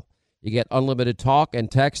well. You get unlimited talk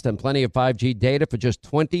and text and plenty of 5G data for just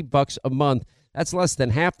 $20 a month. That's less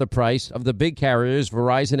than half the price of the big carriers,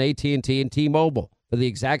 Verizon, AT&T, and T-Mobile, for the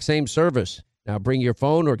exact same service. Now bring your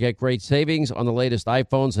phone or get great savings on the latest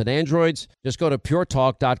iPhones and Androids. Just go to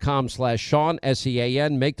puretalk.com/Sean,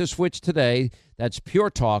 S-E-A-N. Make the switch today. That's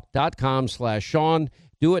puretalk.com/Sean.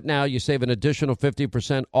 Do it now. You save an additional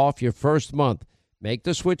 50% off your first month. Make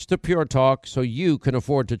the switch to Pure Talk so you can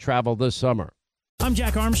afford to travel this summer. I'm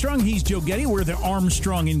Jack Armstrong. He's Joe Getty. We're the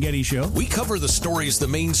Armstrong and Getty Show. We cover the stories the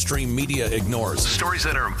mainstream media ignores. Stories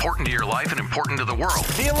that are important to your life and important to the world.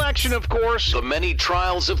 The election, of course. The many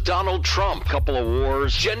trials of Donald Trump. Couple of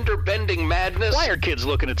wars. Gender-bending madness. Why are kids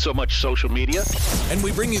looking at so much social media? And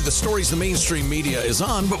we bring you the stories the mainstream media is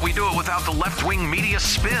on, but we do it without the left-wing media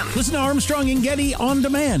spin. Listen to Armstrong and Getty on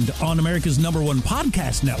demand on America's #1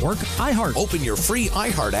 podcast network, iHeart. Open your free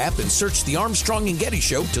iHeart app and search the Armstrong and Getty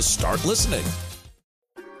Show to start listening.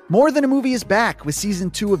 More Than a Movie is back with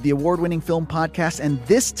Season 2 of the award-winning film podcast, and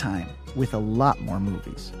this time with a lot more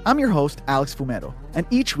movies. I'm your host, Alex Fumero, and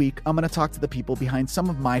each week I'm going to talk to the people behind some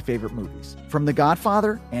of my favorite movies. From The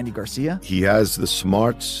Godfather, Andy Garcia. He has the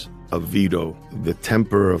smarts of Vito, the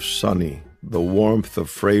temper of Sonny, the warmth of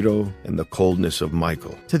Fredo, and the coldness of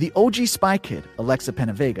Michael. To the OG Spy Kid, Alexa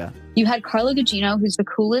Penavega. You had Carla Gugino, who's the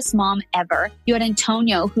coolest mom ever. You had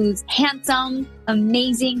Antonio, who's handsome,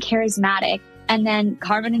 amazing, charismatic. And then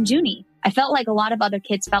Carmen and Junie. I felt like a lot of other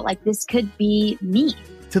kids felt like this could be me.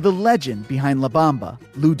 To the legend behind La Bamba,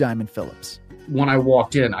 Lou Diamond Phillips. When I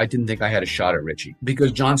walked in, I didn't think I had a shot at Richie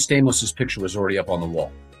because John Stamos' picture was already up on the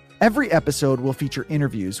wall. Every episode will feature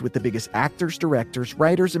interviews with the biggest actors, directors,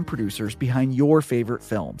 writers, and producers behind your favorite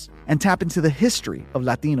films and tap into the history of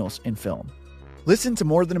Latinos in film. Listen to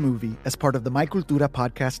More Than a Movie as part of the My Cultura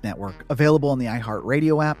Podcast Network, available on the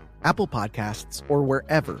iHeartRadio app, Apple Podcasts, or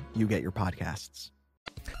wherever you get your podcasts.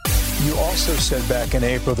 You also said back in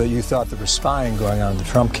April that you thought there was spying going on in the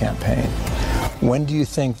Trump campaign. When do you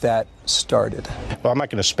think that started? Well, I'm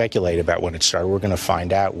not going to speculate about when it started. We're going to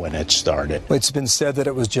find out when it started. It's been said that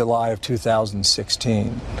it was July of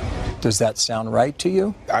 2016. Does that sound right to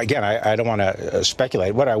you? Again, I don't want to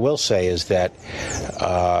speculate. What I will say is that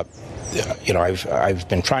I've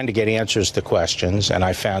been trying to get answers to questions, and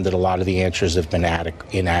I found that a lot of the answers have been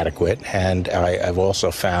inadequate. And I've also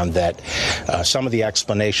found that some of the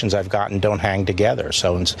explanations I've gotten don't hang together.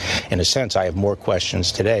 So in a sense, I have more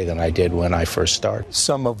questions today than I did when I first started.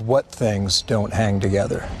 Some of what things don't hang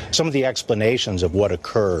together? Some of the explanations of what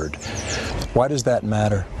occurred. Why does that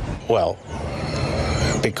matter? Well,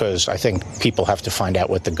 because I think people have to find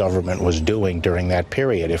out what the government was doing during that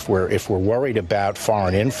period. If we're worried about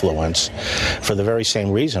foreign influence, for the very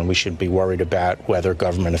same reason, we should be worried about whether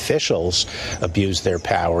government officials abuse their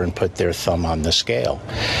power and put their thumb on the scale.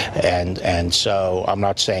 And so I'm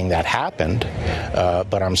not saying that happened,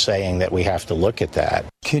 but I'm saying that we have to look at that.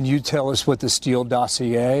 Can you tell us what the Steele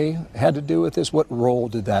dossier had to do with this? What role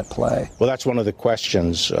did that play? Well, that's one of the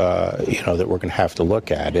questions, that we're going to have to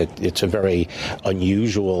look at. It's a very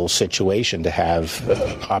unusual situation to have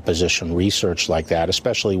opposition research like that,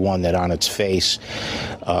 especially one that on its face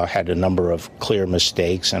had a number of clear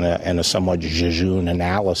mistakes and a somewhat jejune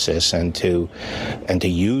analysis, and to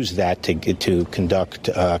use that to conduct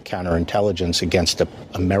counterintelligence against the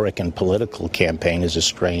American political campaign is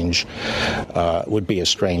would be a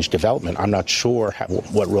strange development. I'm not sure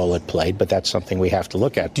what role it played, but that's something we have to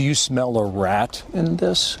look at. Do you smell a rat in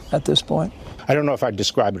this at this point? I don't know if I'd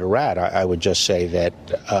describe it a rat. I would just say that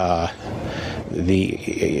the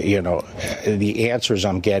answers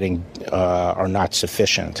I'm getting are not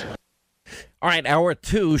sufficient. All right, hour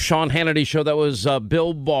two, Sean Hannity show. That was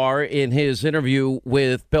Bill Barr in his interview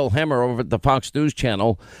with Bill Hemmer over at the Fox News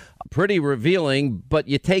Channel. Pretty revealing, but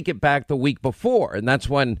you take it back the week before, and that's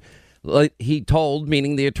when he told,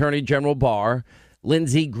 meaning the Attorney General Barr,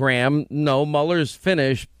 Lindsey Graham, no, Mueller's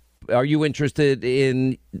finished. Are you interested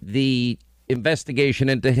in the investigation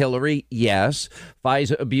into Hillary? Yes.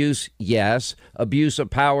 FISA abuse? Yes. Abuse of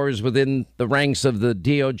powers within the ranks of the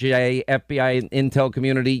DOJ, FBI, and Intel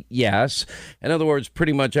community? Yes. In other words,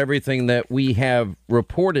 pretty much everything that we have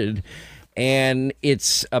reported. And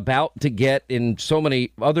it's about to get, in so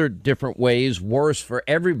many other different ways, worse for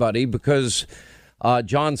everybody, because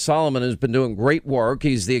John Solomon has been doing great work.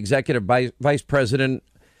 He's the executive vice president,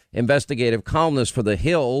 investigative columnist for The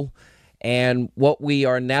Hill. And what we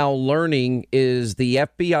are now learning is the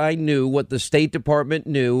FBI knew what the State Department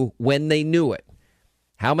knew when they knew it.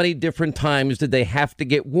 How many different times did they have to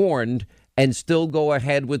get warned and still go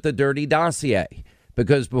ahead with the dirty dossier?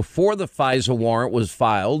 Because before the FISA warrant was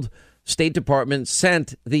filed, State Department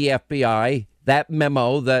sent the FBI that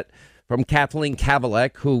memo that from Kathleen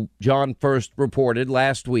Kavalek, who John first reported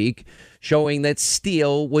last week, showing that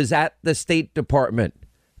Steele was at the State Department.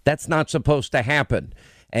 That's not supposed to happen.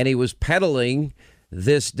 And he was peddling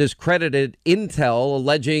this discredited intel,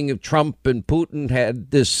 alleging Trump and Putin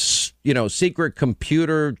had this, secret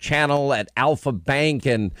computer channel at Alpha Bank,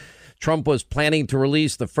 and Trump was planning to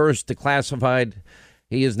release the first declassified.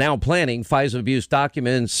 He is now planning FISA abuse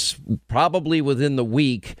documents probably within the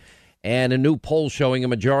week. And a new poll showing a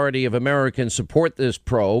majority of Americans support this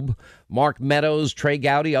probe. Mark Meadows, Trey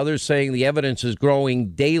Gowdy, others saying the evidence is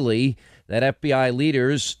growing daily that FBI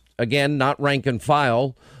leaders, again, not rank and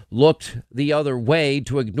file, looked the other way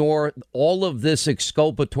to ignore all of this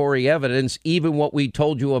exculpatory evidence, even what we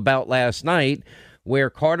told you about last night, where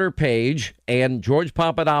Carter Page and George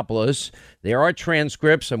Papadopoulos, there are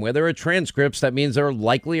transcripts, and where there are transcripts, that means there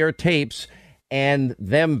likely are tapes, and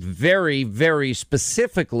them very, very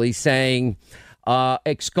specifically saying,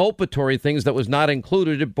 exculpatory things that was not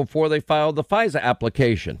included before they filed the FISA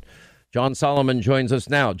application. John Solomon joins us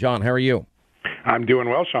now. John, how are you? I'm doing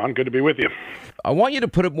well, Sean. Good to be with you. I want you to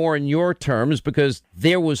put it more in your terms because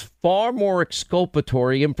there was far more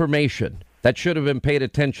exculpatory information that should have been paid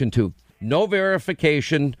attention to. No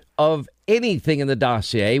verification of anything in the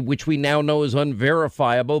dossier, which we now know is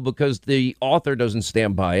unverifiable because the author doesn't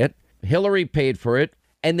stand by it. Hillary paid for it,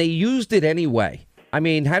 and they used it anyway. I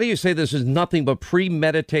mean, how do you say this is nothing but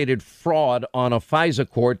premeditated fraud on a FISA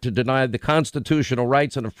court to deny the constitutional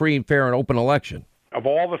rights in a free, fair, and open election? Of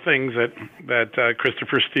all the things that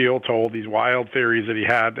Christopher Steele told, these wild theories that he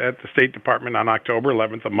had at the State Department on October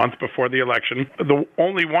 11th, a month before the election, the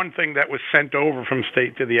only one thing that was sent over from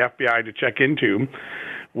state to the FBI to check into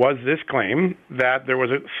was this claim that there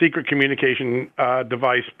was a secret communication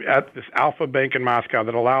device at this Alpha Bank in Moscow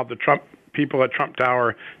that allowed the Trump people at Trump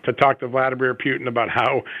Tower to talk to Vladimir Putin about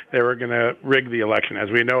how they were going to rig the election. As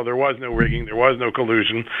we know, there was no rigging, there was no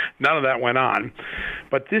collusion, none of that went on.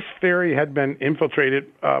 But this theory had been infiltrated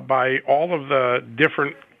by all of the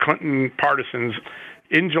different Clinton partisans.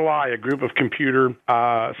 In July, a group of computer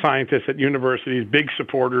scientists at universities, big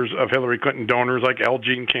supporters of Hillary Clinton donors like L.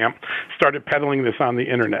 Gene Camp, started peddling this on the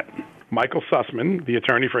internet. Michael Sussman, the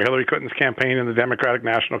attorney for Hillary Clinton's campaign in the Democratic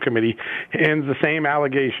National Committee, hands the same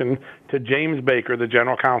allegation to James Baker, the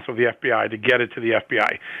general counsel of the FBI, to get it to the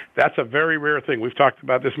FBI. That's a very rare thing. We've talked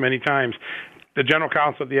about this many times. The general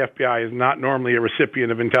counsel of the FBI is not normally a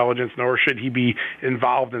recipient of intelligence, nor should he be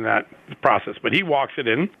involved in that process. But he walks it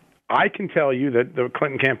in. I can tell you that the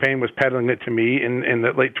Clinton campaign was peddling it to me in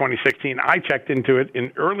the late 2016. I checked into it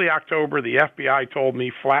in early October. The FBI told me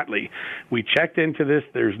flatly, we checked into this.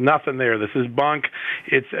 There's nothing there. This is bunk.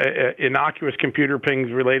 It's innocuous computer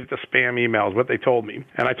pings related to spam emails, what they told me.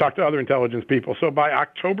 And I talked to other intelligence people. So by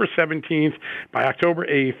October 17th, by October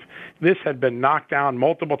 8th, this had been knocked down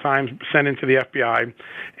multiple times, sent into the FBI,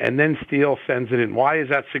 and then Steele sends it in. Why is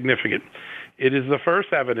that significant? It is the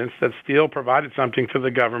first evidence that Steele provided something to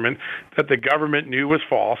the government that the government knew was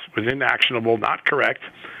false, was inactionable, not correct,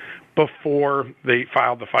 before they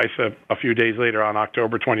filed the FISA a few days later on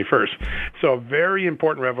October 21st. So a very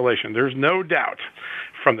important revelation. There's no doubt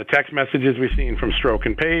from the text messages we've seen from Strzok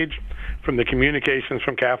and Page, from the communications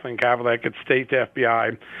from Kathleen Kavalek at State to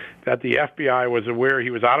FBI, that the FBI was aware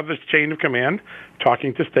he was out of this chain of command,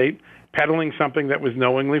 talking to State, peddling something that was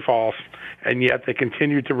knowingly false, and yet they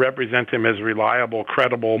continued to represent him as reliable,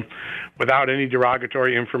 credible, without any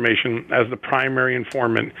derogatory information as the primary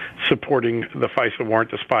informant supporting the FISA warrant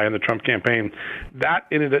to spy on the Trump campaign. That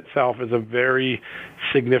in it itself is a very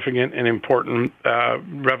significant and important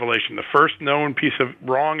revelation. The first known piece of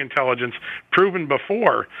wrong intelligence proven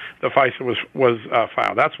before the FISA was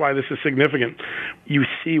filed. That's why this is significant. You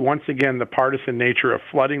see, once again, the partisan nature of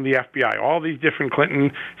flooding the FBI. All these different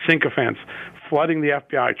Clinton sycophants flooding the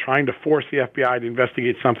FBI, trying to force the FBI to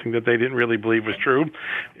investigate something that they didn't really believe was true.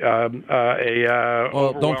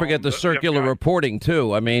 Well, don't forget the circular reporting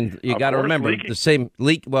too. I mean, you got to remember the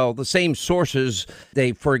same sources.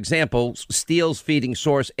 They, for example, Steele's feeding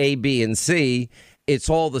source A, B, and C. It's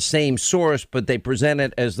all the same source, but they present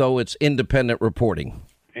it as though it's independent reporting.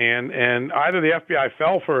 And either the FBI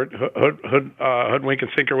fell for it, hoodwink and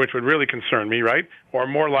sinker, which would really concern me, right? Or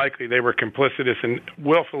more likely they were complicitous and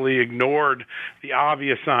willfully ignored the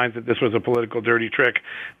obvious signs that this was a political dirty trick.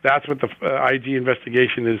 That's what the IG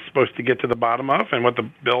investigation is supposed to get to the bottom of, and what the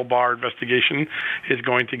Bill Barr investigation is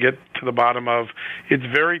going to get to the bottom of. It's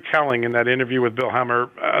very telling in that interview with Bill Hemmer,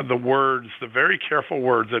 the very careful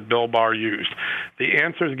words that Bill Barr used. The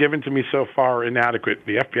answers given to me so far are inadequate.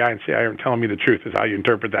 The FBI and CIA aren't telling me the truth, is how you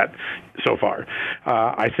interpret that so far.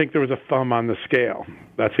 I think there was a thumb on the scale.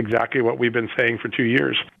 That's exactly what we've been saying for 2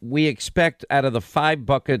 years. We expect out of the 5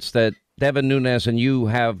 buckets that Devin Nunes and you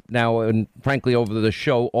have now, and frankly over the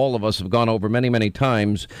show, all of us have gone over many, many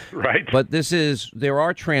times. Right. But there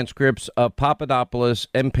are transcripts of Papadopoulos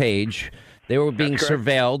and Page. They were being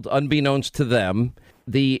surveilled unbeknownst to them.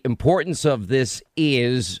 The importance of this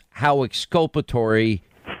is how exculpatory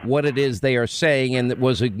what it is they are saying, and it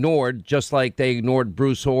was ignored, just like they ignored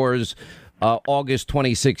Bruce Orr's August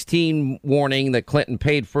 2016 warning that Clinton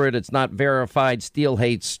paid for it. It's not verified. Steele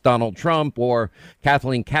hates Donald Trump. Or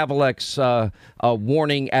Kathleen Kavalek's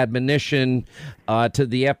warning admonition to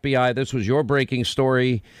the FBI. This was your breaking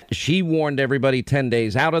story. She warned everybody 10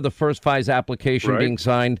 days out of the first FISA application being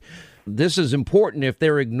signed. This is important if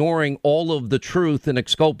they're ignoring all of the truth and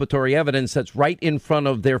exculpatory evidence that's right in front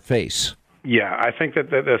of their face. Yeah, I think that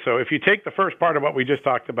so if you take the first part of what we just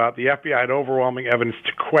talked about, the FBI had overwhelming evidence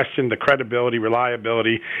to question the credibility,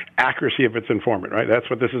 reliability, accuracy of its informant, right? That's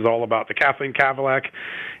what this is all about. The Kathleen Kavalak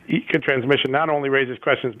transmission not only raises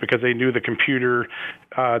questions because they knew the computer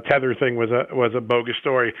tether thing was a bogus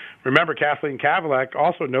story. Remember, Kathleen Kavalak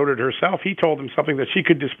also noted herself, he told him something that she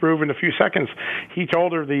could disprove in a few seconds. He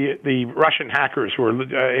told her the Russian hackers who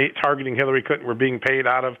were targeting Hillary Clinton were being paid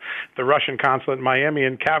out of the Russian consulate in Miami,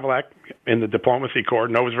 and Kavalak, in the diplomacy corps,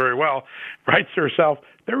 knows very well, writes to herself,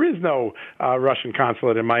 there is no Russian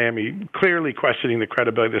consulate in Miami, clearly questioning the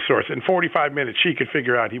credibility of the source. In 45 minutes, she could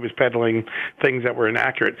figure out he was peddling things that were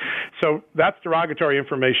inaccurate. So that's derogatory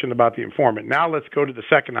information about the informant. Now let's go to the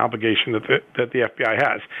second obligation that the FBI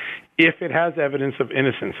has. If it has evidence of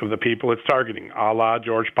innocence of the people it's targeting, a la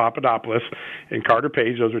George Papadopoulos and Carter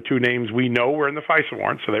Page, those are two names we know were in the FISA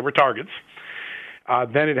warrant, so they were targets.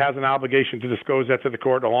 Then it has an obligation to disclose that to the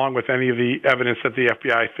court along with any of the evidence that the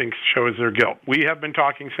FBI thinks shows their guilt. We have been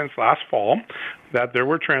talking since last fall that there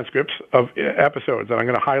were transcripts of episodes that I'm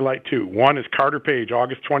going to highlight two. One is Carter Page,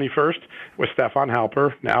 August 21st, with Stefan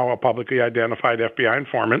Halper, now a publicly identified FBI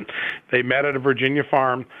informant. They met at a Virginia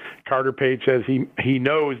farm. Carter Page says he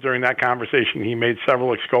knows during that conversation he made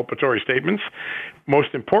several exculpatory statements.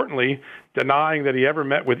 Most importantly, denying that he ever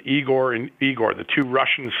met with Igor, the two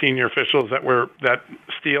Russian senior officials that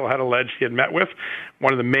Steele had alleged he had met with,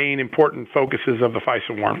 one of the main important focuses of the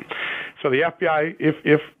FISA warrant. So the FBI,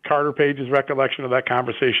 if Carter Page's recollection of that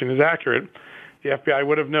conversation is accurate, the FBI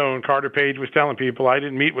would have known Carter Page was telling people, I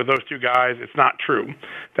didn't meet with those two guys. It's not true.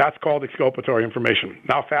 That's called exculpatory information.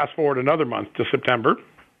 Now fast forward another month to September.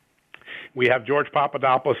 We have George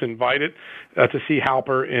Papadopoulos invited to see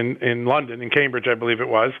Halper in London, in Cambridge, I believe it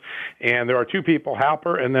was. And there are two people,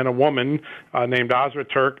 Halper and then a woman named Azra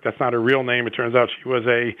Turk. That's not her real name. It turns out she was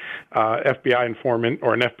a FBI informant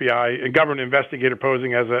or an FBI government investigator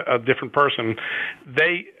posing as a different person.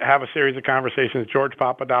 They have a series of conversations. George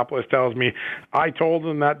Papadopoulos tells me, I told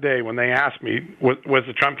them that day when they asked me, was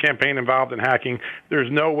the Trump campaign involved in hacking? There's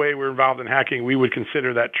no way we're involved in hacking. We would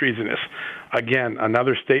consider that treasonous. Again,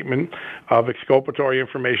 another statement of exculpatory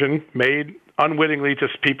information made unwittingly to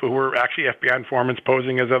people who were actually FBI informants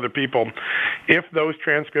posing as other people. If those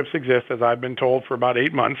transcripts exist, as I've been told for about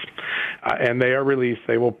 8 months, and they are released,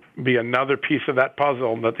 they will be another piece of that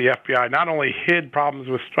puzzle that the FBI not only hid problems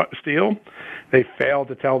with Steele, they failed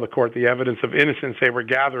to tell the court the evidence of innocence they were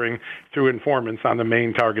gathering through informants on the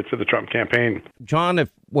main targets of the Trump campaign. John,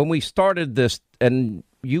 when we started this, and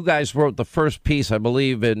you guys wrote the first piece, I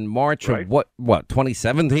believe, in March of what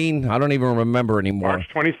 2017? I don't even remember anymore. March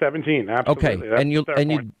 2017, absolutely.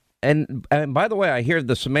 Okay, and by the way, I hear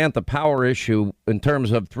the Samantha Power issue in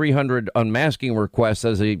terms of 300 unmasking requests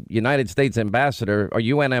as a United States ambassador, or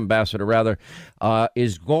UN ambassador rather,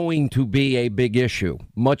 is going to be a big issue,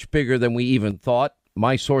 much bigger than we even thought.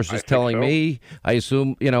 My source is telling me. I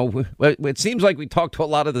assume, it seems like we talk to a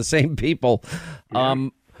lot of the same people. Yeah.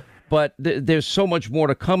 But there's so much more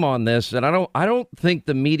to come on this, and I don't think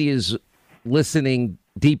the media's listening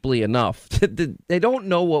deeply enough. They don't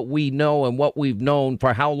know what we know and what we've known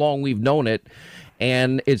for how long we've known it,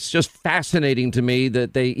 and it's just fascinating to me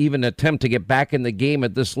that they even attempt to get back in the game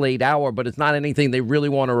at this late hour, but it's not anything they really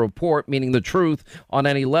want to report, meaning the truth, on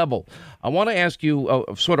any level. I want to ask you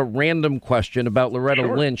a sort of random question about Loretta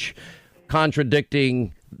Lynch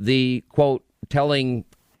contradicting the, quote, telling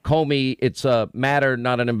Comey it's a matter,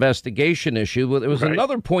 not an investigation issue. There was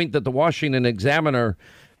another point that the Washington Examiner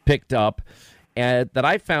picked up that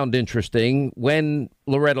I found interesting when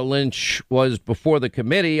Loretta Lynch was before the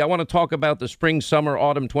committee. I want to talk about the spring, summer,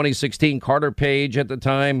 autumn 2016. Carter Page at the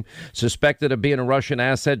time suspected of being a Russian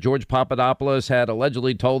asset. George Papadopoulos had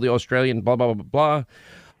allegedly told the Australian blah, blah, blah,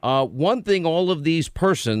 blah. One thing all of these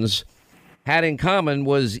persons had in common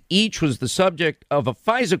was each was the subject of a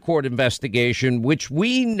FISA court investigation, which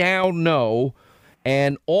we now know,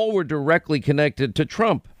 and all were directly connected to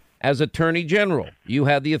Trump as Attorney General. You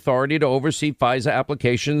had the authority to oversee FISA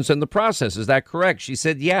applications and the process. Is that correct? She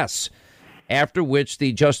said yes. After which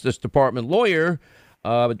the Justice Department lawyer,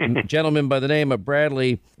 a gentleman by the name of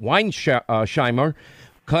Bradley Weinsheimer,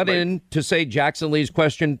 cut in to say Jackson Lee's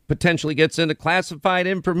question potentially gets into classified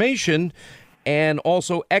information and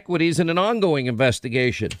also equities in an ongoing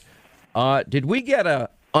investigation. Did we get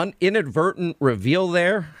an inadvertent reveal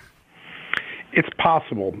there? It's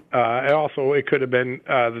possible. And also, it could have been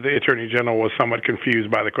that the Attorney General was somewhat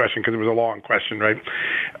confused by the question because it was a long question, right?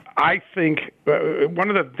 I think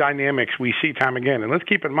one of the dynamics we see time again, and let's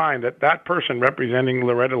keep in mind that person representing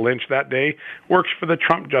Loretta Lynch that day works for the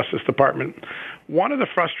Trump Justice Department. One of the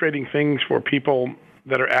frustrating things for people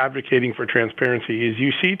that are advocating for transparency is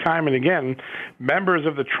you see time and again members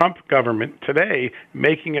of the Trump government today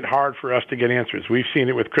making it hard for us to get answers. We've seen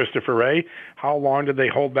it with Christopher Wray. How long did they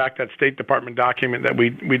hold back that State Department document that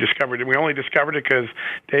we discovered? And we only discovered it because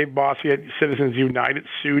Dave Bossie at Citizens United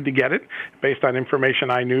sued to get it based on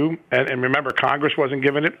information I knew. And remember, Congress wasn't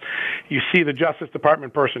given it. You see the Justice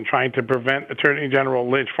Department person trying to prevent Attorney General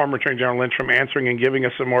Lynch, former Attorney General Lynch, from answering and giving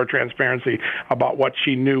us some more transparency about what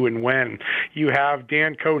she knew and when. You have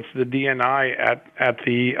Dan Coates, the DNI at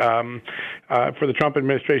the for the Trump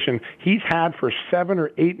administration. He's had for 7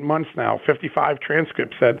 or 8 months now 55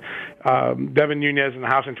 transcripts that Devin Nunes and the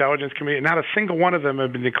House Intelligence Committee, and not a single one of them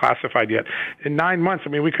have been declassified yet. In 9 months, I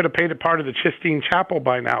mean, we could have paid a part of the Sistine Chapel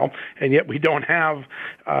by now, and yet we don't have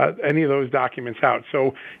any of those documents out.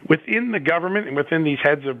 So within the government and within these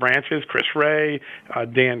heads of branches, Chris Wray,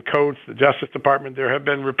 Dan Coates, the Justice Department, there have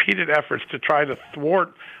been repeated efforts to try to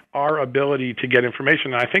thwart our ability to get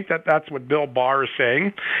information. And I think that that's what Bill Barr is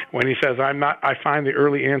saying when he says, I find the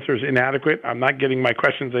early answers inadequate. I'm not getting my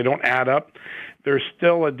questions. They don't add up. There's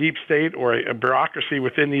still a deep state or a bureaucracy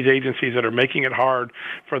within these agencies that are making it hard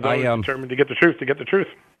for those determined to get the truth,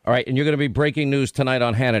 All right. And you're going to be breaking news tonight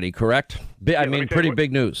on Hannity, correct? I mean, pretty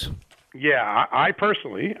big news. Yeah, I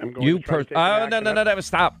personally am going to try to take no,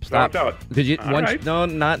 stop. Because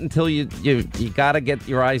not until you got to get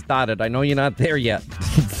your I's dotted. I know you're not there yet.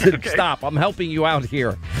 Stop. I'm helping you out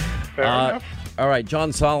here. Fair enough. All right,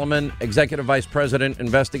 John Solomon, Executive Vice President,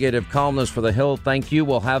 Investigative Columnist for The Hill. Thank you.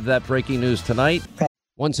 We'll have that breaking news tonight.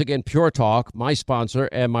 Once again, Pure Talk, my sponsor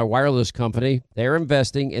and my wireless company, they're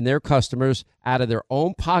investing in their customers out of their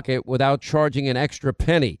own pocket without charging an extra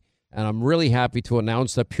penny. And I'm really happy to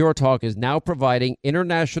announce that Pure Talk is now providing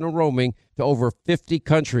international roaming to over 50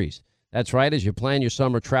 countries. That's right. As you plan your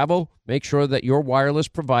summer travel, make sure that your wireless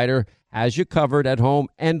provider has you covered at home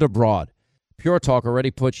and abroad. Pure Talk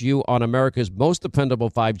already puts you on America's most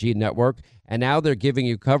dependable 5G network, and now they're giving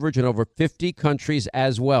you coverage in over 50 countries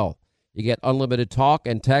as well. You get unlimited talk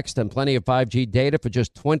and text and plenty of 5G data for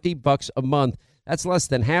just $20 a month. That's less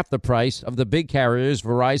than half the price of the big carriers,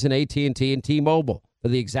 Verizon, AT&T, and T-Mobile, for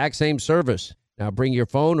the exact same service. Now bring your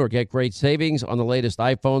phone or get great savings on the latest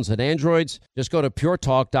iPhones and Androids. Just go to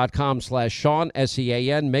puretalk.com/Sean,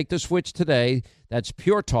 S-E-A-N. Make the switch today. That's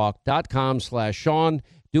puretalk.com/Sean.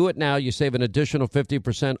 Do it now. You save an additional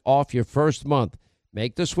 50% off your first month.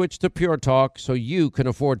 Make the switch to Pure Talk so you can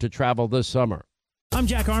afford to travel this summer. I'm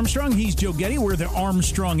Jack Armstrong. He's Joe Getty. We're the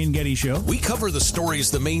Armstrong and Getty Show. We cover the stories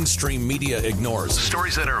the mainstream media ignores.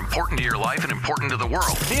 Stories that are important to your life and important to the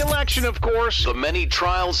world. The election, of course. The many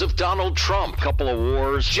trials of Donald Trump. Couple of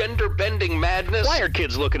wars. Gender-bending madness. Why are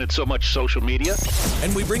kids looking at so much social media?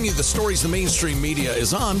 And we bring you the stories the mainstream media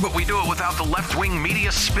is on, but we do it without the left-wing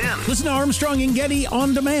media spin. Listen to Armstrong and Getty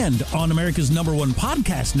on demand on America's #1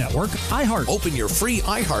 podcast network, iHeart. Open your free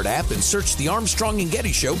iHeart app and search The Armstrong and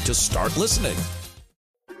Getty Show to start listening.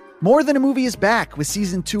 More Than a Movie is back with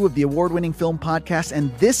Season 2 of the award-winning film podcast,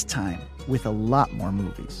 and this time with a lot more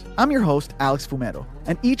movies. I'm your host, Alex Fumero,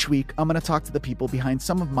 and each week I'm going to talk to the people behind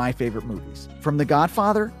some of my favorite movies. From The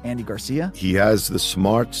Godfather, Andy Garcia. He has the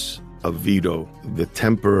smarts of Vito, the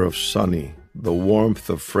temper of Sonny, the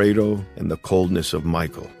warmth of Fredo, and the coldness of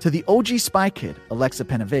Michael. To the OG Spy Kid, Alexa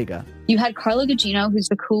Penavega. You had Carla Gugino, who's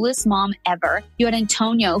the coolest mom ever. You had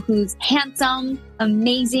Antonio, who's handsome,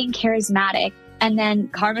 amazing, charismatic. And then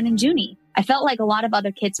Carmen and Junie. I felt like a lot of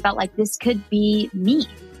other kids felt like this could be me.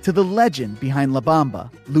 To the legend behind La Bamba,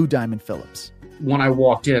 Lou Diamond Phillips. When I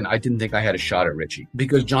walked in, I didn't think I had a shot at Richie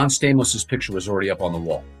because John Stamos' picture was already up on the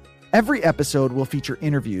wall. Every episode will feature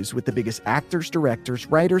interviews with the biggest actors, directors,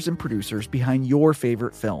 writers, and producers behind your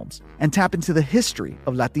favorite films and tap into the history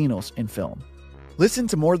of Latinos in film. Listen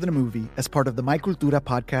to More Than a Movie as part of the My Cultura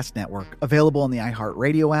podcast network, available on the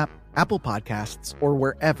iHeartRadio app, Apple Podcasts, or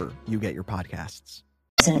wherever you get your podcasts.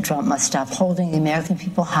 President Trump must stop holding the American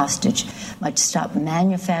people hostage, must stop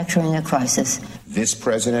manufacturing a crisis. This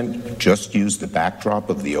president just used the backdrop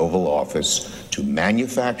of the Oval Office to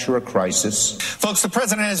manufacture a crisis. Folks, the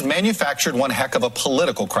president has manufactured one heck of a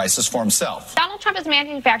political crisis for himself. Donald Trump is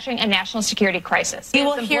manufacturing a national security crisis. You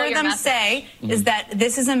will hear them say is that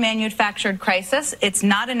this is a manufactured crisis. It's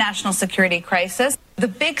not a national security crisis. The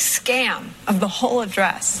big scam of the whole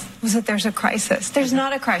address was that there's a crisis. There's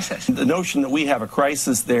not a crisis. The notion that we have a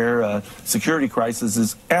crisis there, security crisis,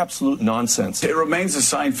 is absolute nonsense. It remains a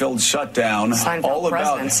Seinfeld shutdown,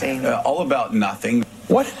 all about nothing.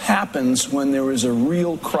 What happens when there is a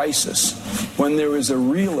real crisis, when there is a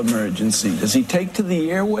real emergency? Does he take to the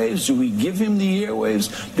airwaves? Do we give him the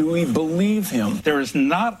airwaves? Do we believe him? There is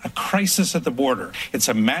not a crisis at the border. It's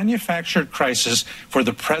a manufactured crisis for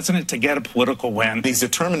the president to get a political win. He's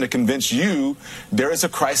determined to convince you there is a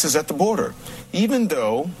crisis at the border, even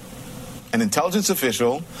though an intelligence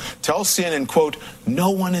official tells CNN, quote, no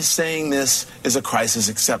one is saying this is a crisis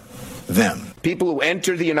except them. People who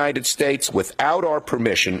enter the United States without our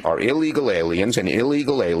permission are illegal aliens, and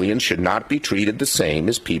illegal aliens should not be treated the same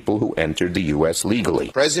as people who entered the U.S. legally.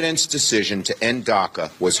 The President's decision to end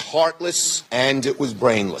DACA was heartless and it was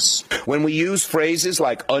brainless. When we use phrases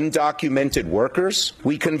like undocumented workers,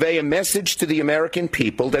 we convey a message to the American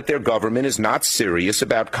people that their government is not serious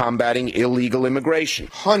about combating illegal immigration.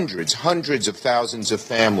 Hundreds of thousands of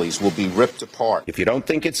families will be ripped apart. If you don't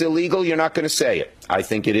think it's illegal, you're not going to say it. I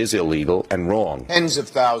think it is illegal and wrong. Tens of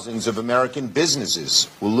thousands of American businesses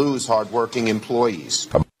will lose hardworking employees.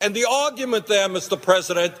 And the argument there, Mr.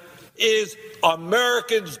 President, is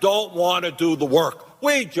Americans don't want to do the work.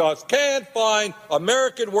 We just can't find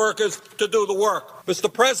American workers to do the work.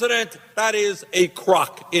 Mr. President, that is a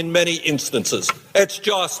crock in many instances. It's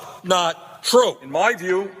just not true. In my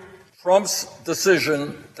view, Trump's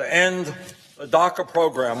decision to end the DACA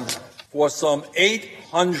program for some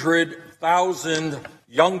 800,000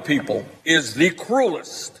 young people is the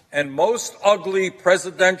cruelest and most ugly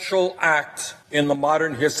presidential act in the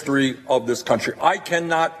modern history of this country. I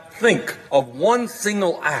cannot think of one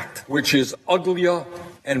single act which is uglier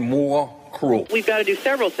and more cruel. We've got to do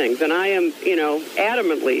several things, and I am,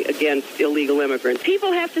 adamantly against illegal immigrants.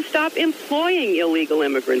 People have to stop employing illegal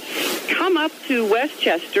immigrants. Come up to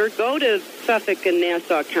Westchester, go to Suffolk and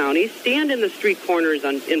Nassau counties, stand in the street corners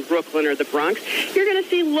in Brooklyn or the Bronx. You're going to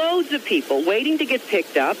see loads of people waiting to get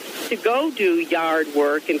picked up to go do yard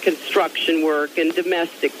work and construction work and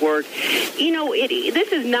domestic work.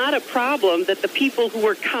 This is not a problem that the people who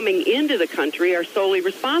are coming into the country are solely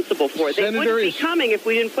responsible for. They wouldn't be coming if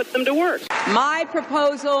we didn't put them to work. My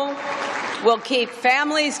proposal will keep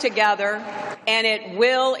families together, and it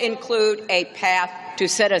will include a path to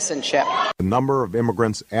citizenship. The number of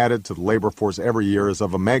immigrants added to the labor force every year is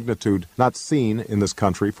of a magnitude not seen in this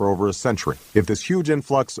country for over a century. If this huge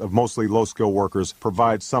influx of mostly low-skilled workers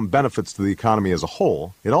provides some benefits to the economy as a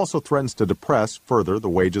whole, it also threatens to depress further the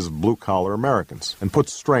wages of blue-collar Americans and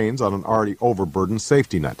puts strains on an already overburdened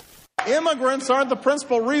safety net. Immigrants aren't the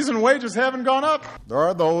principal reason wages haven't gone up. There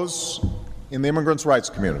are those in the immigrants' rights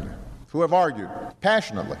community who have argued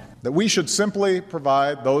passionately that we should simply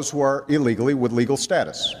provide those who are illegally with legal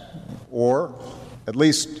status, or at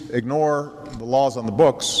least ignore the laws on the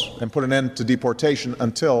books and put an end to deportation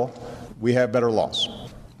until we have better laws.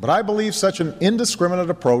 But I believe such an indiscriminate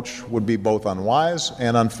approach would be both unwise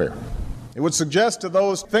and unfair. It would suggest to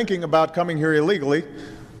those thinking about coming here illegally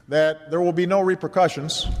that there will be no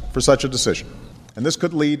repercussions for such a decision. And this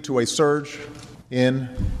could lead to a surge in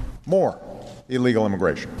more illegal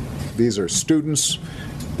immigration. These are students,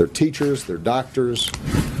 they're teachers, they're doctors,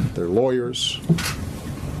 they're lawyers.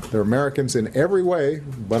 They're Americans in every way,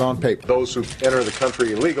 but on paper. Those who enter the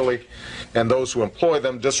country illegally and those who employ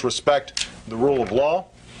them disrespect the rule of law,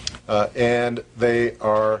 and they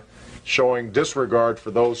are showing disregard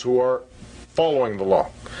for those who are following the law.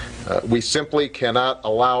 We simply cannot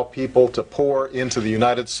allow people to pour into the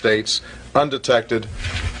United States undetected,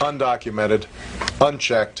 undocumented,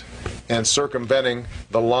 unchecked, and circumventing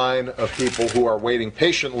the line of people who are waiting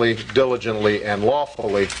patiently, diligently, and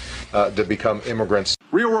lawfully to become immigrants.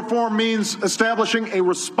 Real reform means establishing a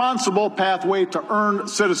responsible pathway to earn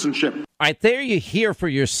citizenship. All right, there you hear for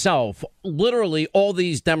yourself, literally all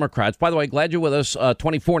these Democrats. By the way, glad you're with us.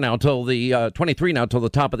 23 now till the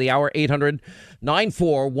top of the hour.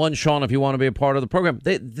 800-941-SEAN if you want to be a part of the program.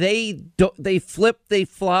 They flip, they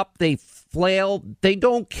flop, they flail. They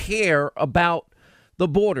don't care about the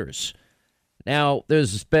borders. Now,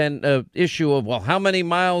 there's been an issue of, well, how many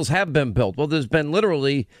miles have been built? Well, there's been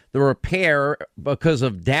literally the repair because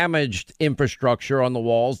of damaged infrastructure on the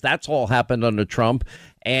walls. That's all happened under Trump.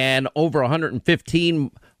 And over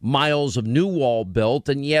 115 miles of new wall built.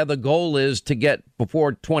 And, yeah, the goal is to get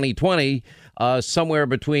before 2020 somewhere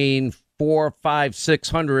between 400, 500,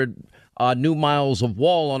 600 new miles of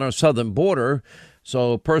wall on our southern border.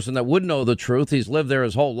 So a person that would know the truth, he's lived there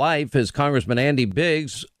his whole life, is Congressman Andy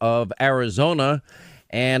Biggs of Arizona.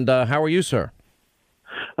 And how are you, sir?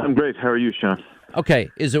 I'm great. How are you, Sean?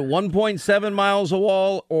 Okay. Is it 1.7 miles a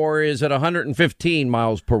wall, or is it 115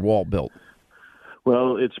 miles per wall built?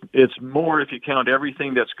 Well, it's more if you count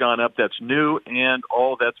everything that's gone up that's new and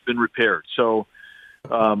all that's been repaired. So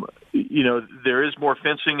There is more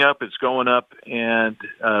fencing up. It's going up, and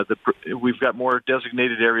we've got more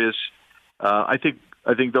designated areas. I think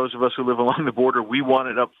those of us who live along the border, we want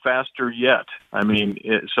it up faster yet. I mean,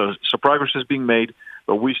 so progress is being made,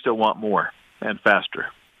 but we still want more and faster.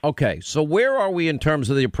 Okay, so where are we in terms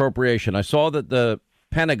of the appropriation? I saw that the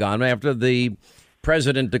Pentagon, after the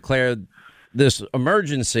president declared this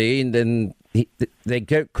emergency, and then they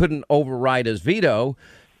couldn't override his veto,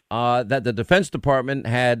 that the Defense Department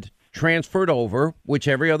had transferred over, which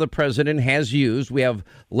every other president has used.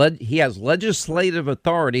 He has legislative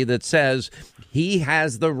authority that says he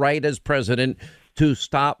has the right as president to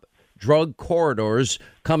stop drug corridors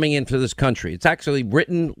coming into this country. It's actually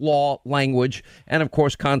written law language. And of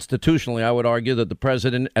course, constitutionally, I would argue that the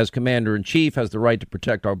president as commander in chief has the right to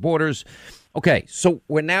protect our borders. OK, so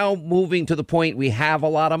we're now moving to the point we have a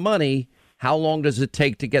lot of money. How long does it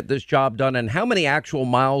take to get this job done? And how many actual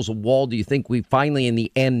miles of wall do you think we finally in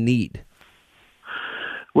the end need?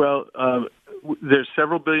 Well, there's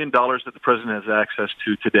several $1 billion that the president has access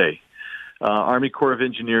to today. Army Corps of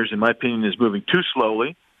Engineers, in my opinion, is moving too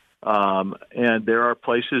slowly. And there are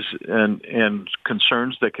places and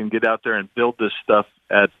concerns that can get out there and build this stuff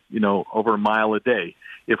at, over a mile a day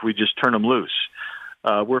if we just turn them loose.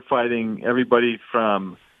 We're fighting everybody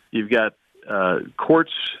from, you've got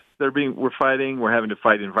courts we're fighting. We're having to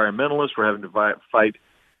fight environmentalists. We're having to fight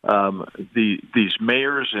these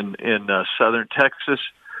mayors in southern Texas.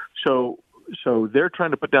 So they're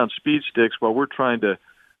trying to put down speed sticks while we're trying to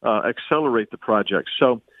accelerate the project.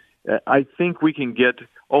 So I think we can get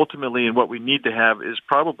ultimately, and what we need to have is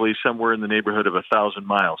probably somewhere in the neighborhood of 1,000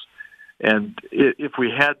 miles. And if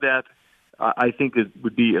we had that, I think it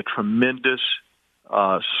would be a tremendous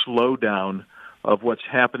slowdown of what's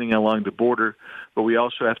happening along the border. But we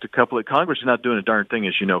also have to couple it. Congress is not doing a darn thing,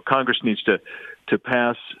 as you know. Congress needs to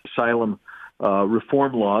pass asylum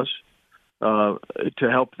reform laws to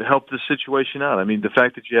help the situation out. I mean, the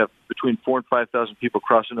fact that you have between 4,000 and 5,000 people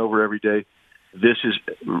crossing over every day, this is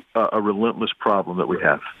a relentless problem that we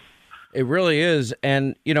have. It really is.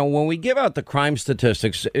 And, when we give out the crime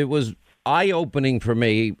statistics, it was eye-opening for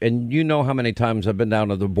me. And you know how many times I've been down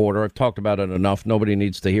to the border. I've talked about it enough. Nobody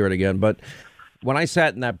needs to hear it again. But when I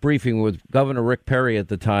sat in that briefing with Governor Rick Perry at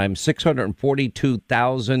the time,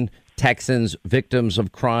 642,000 Texans victims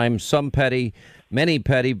of crime, some petty, many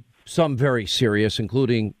petty, some very serious,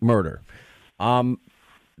 including murder.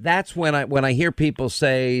 That's when I hear people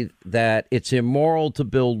say that it's immoral to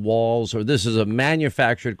build walls or this is a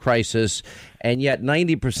manufactured crisis, and yet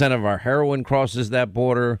 90% of our heroin crosses that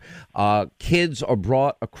border. Kids are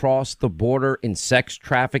brought across the border in sex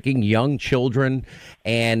trafficking, young children,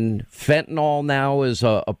 and fentanyl now is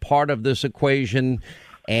a part of this equation.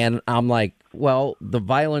 And I'm like, well, the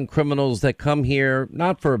violent criminals that come here,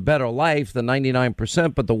 not for a better life, the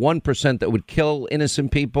 99%, but the 1% that would kill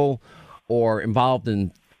innocent people or involved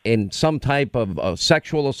in some type of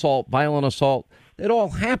sexual assault, violent assault, it all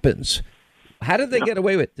happens. How did they get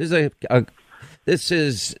away with it? This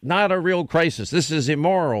is not a real crisis. This is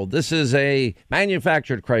immoral. This is a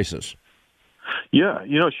manufactured crisis. Yeah,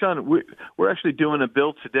 Sean, we're actually doing a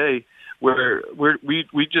bill today where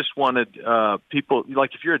we just wanted people,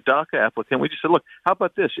 like if you're a DACA applicant, we just said, look, how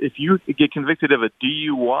about this? If you get convicted of a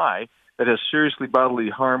DUI that has seriously bodily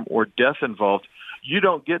harm or death involved, you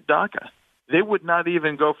don't get DACA. They would not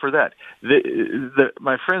even go for that.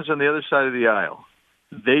 My friends on the other side of the aisle,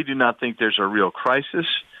 they do not think there's a real crisis.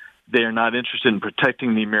 They are not interested in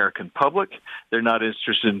protecting the American public. They're not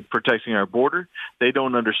interested in protecting our border. They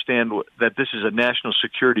don't understand that this is a national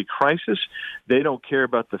security crisis. They don't care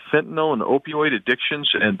about the fentanyl and opioid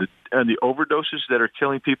addictions and the overdoses that are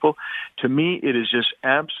killing people. To me, it is just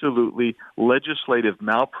absolutely legislative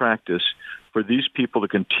malpractice for these people to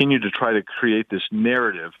continue to try to create this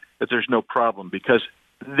narrative that there's no problem, because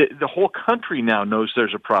the whole country now knows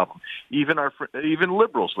there's a problem. Even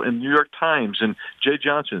liberals in New York Times and Jay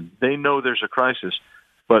Johnson, they know there's a crisis,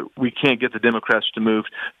 but we can't get the Democrats to move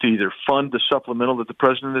to either fund the supplemental that the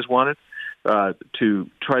president has wanted, to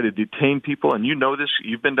try to detain people. And you know this,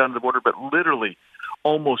 you've been down to the border, but literally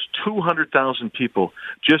almost 200,000 people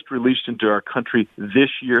just released into our country this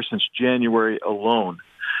year since January alone,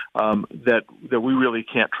 that we really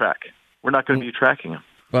can't track. We're not going to be tracking them.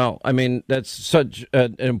 Well, I mean, that's such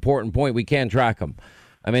an important point. We can't track them.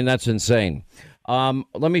 I mean, that's insane.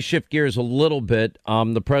 Let me shift gears a little bit.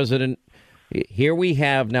 The president, here we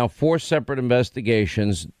have now 4 separate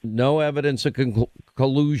investigations, no evidence of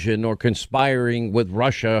collusion or conspiring with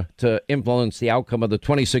Russia to influence the outcome of the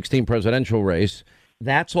 2016 presidential race.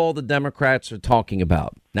 That's all the Democrats are talking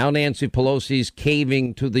about. Now Nancy Pelosi's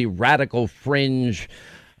caving to the radical fringe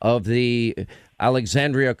of the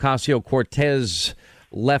Alexandria Ocasio-Cortez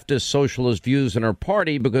leftist socialist views in her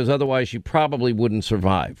party, because otherwise she probably wouldn't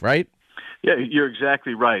survive, right? Yeah, you're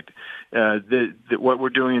exactly right. What we're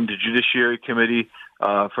doing in the Judiciary Committee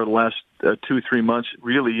for the last 2-3 months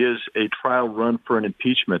really is a trial run for an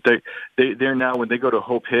impeachment. They're now, when they go to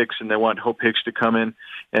Hope Hicks and they want Hope Hicks to come in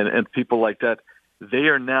and people like that, they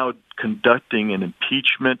are now conducting an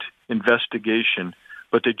impeachment investigation,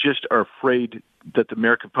 but they just are afraid that the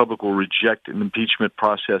American public will reject an impeachment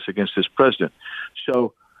process against this president.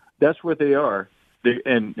 So that's where they are.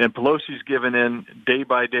 And Pelosi's given in day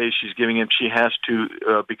by day. She's giving in. She has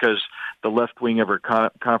to because the left wing of her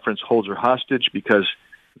conference holds her hostage because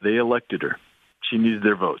they elected her. She needed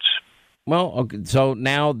their votes. Well, okay, so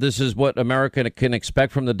now this is what America can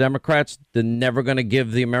expect from the Democrats. They're never going to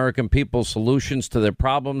give the American people solutions to their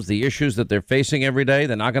problems, the issues that they're facing every day.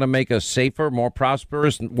 They're not going to make us safer, more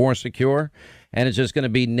prosperous, more secure. And it's just going to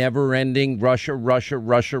be never ending Russia, Russia,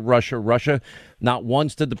 Russia, Russia, Russia. Not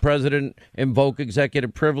once did the president invoke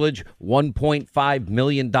executive privilege, 1.5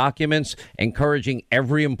 million documents, encouraging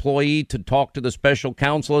every employee to talk to the special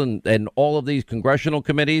counsel and all of these congressional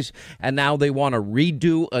committees. And now they want to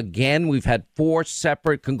redo again. We've had 4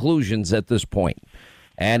 separate conclusions at this point.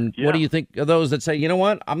 And what do you think of those that say, you know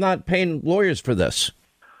what, I'm not paying lawyers for this?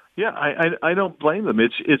 Yeah, I don't blame them.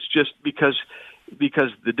 It's just because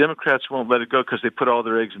the Democrats won't let it go because they put all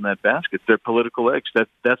their eggs in that basket. They're political eggs.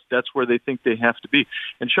 That's where they think they have to be.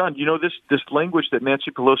 And Sean, you know, this language that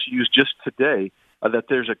Nancy Pelosi used just today, that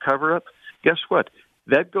there's a cover-up, guess what?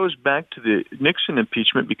 That goes back to the Nixon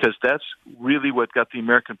impeachment because that's really what got the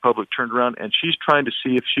American public turned around, and she's trying to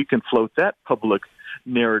see if she can float that public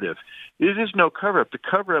narrative. It is no cover-up. The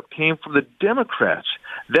cover-up came from the Democrats,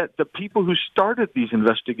 that the people who started these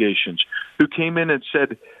investigations, who came in and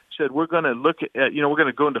said we're going to look at, we're going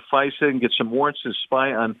to go into FISA and get some warrants to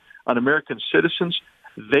spy on American citizens.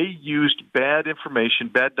 They used bad information,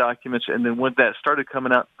 bad documents, and then when that started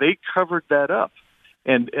coming out, they covered that up.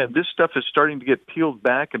 And this stuff is starting to get peeled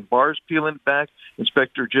back, and Barr's peeling it back.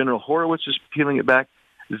 Inspector General Horowitz is peeling it back.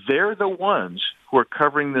 They're the ones who are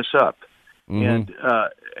covering this up. Mm-hmm.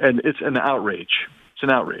 And it's an outrage. It's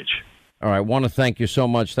an outrage. All right. I want to thank you so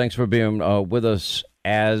much. Thanks for being with us.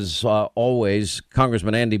 As always,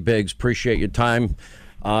 Congressman Andy Biggs, appreciate your time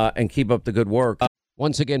and keep up the good work.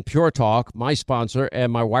 Once again, Pure Talk, my sponsor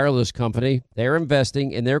and my wireless company, they're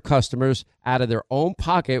investing in their customers out of their own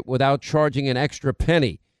pocket without charging an extra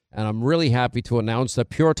penny. And I'm really happy to announce that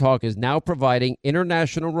Pure Talk is now providing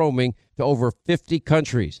international roaming to over 50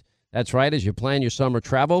 countries. That's right. As you plan your summer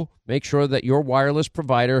travel, make sure that your wireless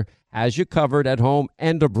provider has you covered at home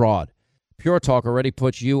and abroad. Pure Talk already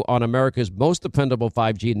puts you on America's most dependable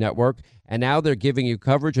 5G network, and now they're giving you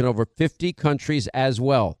coverage in over 50 countries as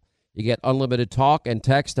well. You get unlimited talk and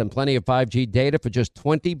text and plenty of 5G data for just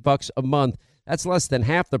 $20 a month. That's less than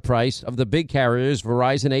half the price of the big carriers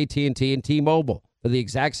Verizon, AT&T, and T-Mobile for the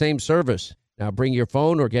exact same service. Now bring your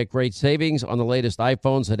phone or get great savings on the latest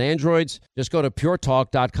iPhones and Androids. Just go to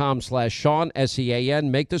puretalk.com/Sean, S-E-A-N.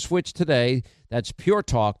 Make the switch today. That's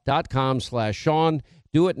puretalk.com/Sean.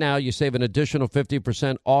 Do it now. You save an additional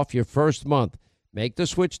 50% off your first month. Make the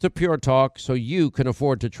switch to Pure Talk so you can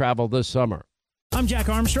afford to travel this summer. I'm Jack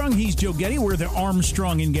Armstrong. He's Joe Getty. We're the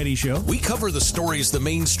Armstrong and Getty Show. We cover the stories the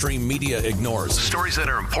mainstream media ignores. Stories that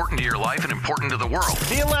are important to your life and important to the world.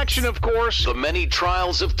 The election, of course. The many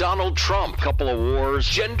trials of Donald Trump. Couple of wars.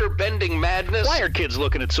 Gender-bending madness. Why are kids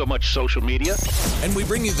looking at so much social media? And we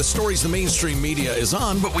bring you the stories the mainstream media is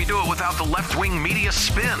on, but we do it without the left-wing media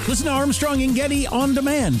spin. Listen to Armstrong and Getty on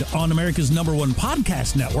demand on America's #1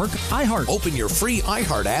 podcast network, iHeart. Open your free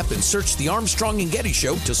iHeart app and search The Armstrong and Getty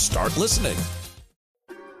Show to start listening.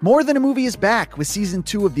 More Than a Movie is back with Season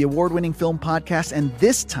 2 of the award-winning film podcast, and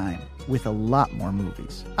this time with a lot more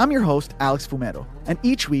movies. I'm your host, Alex Fumero, and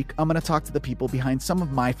each week I'm going to talk to the people behind some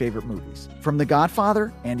of my favorite movies. From The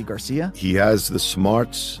Godfather, Andy Garcia. He has the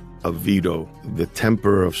smarts of Vito, the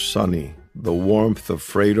temper of Sonny, the warmth of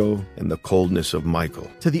Fredo, and the coldness of Michael.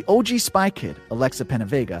 To the OG Spy Kid, Alexa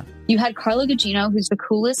Penavega. You had Carla Gugino, who's the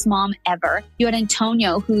coolest mom ever. You had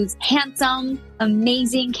Antonio, who's handsome,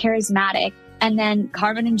 amazing, charismatic. And then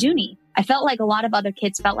Carmen and Junie. I felt like a lot of other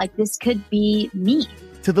kids felt like this could be me.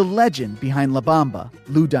 To the legend behind La Bamba,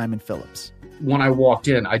 Lou Diamond Phillips. When I walked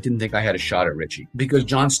in, I didn't think I had a shot at Richie because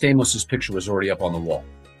John Stamos' picture was already up on the wall.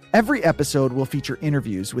 Every episode will feature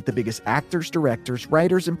interviews with the biggest actors, directors,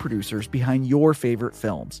 writers, and producers behind your favorite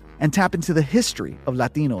films and tap into the history of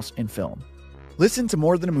Latinos in film. Listen to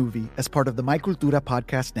More Than a Movie as part of the My Cultura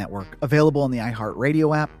podcast network, available on the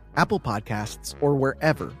iHeartRadio app, Apple Podcasts, or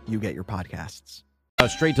wherever you get your podcasts.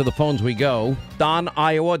 Straight to the phones we go. Don,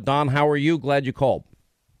 Iowa. Don, how are you? Glad you called.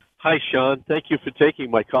 Hi, Sean. Thank you for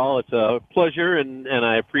taking my call. It's a pleasure, and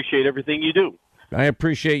I appreciate everything you do. I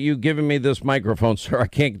appreciate you giving me this microphone, sir. I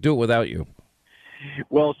can't do it without you.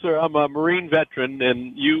 Well, sir, I'm a Marine veteran,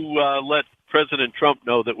 and you let President Trump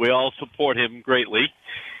know that we all support him greatly.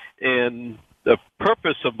 And the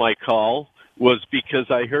purpose of my call was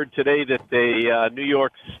because I heard today that the New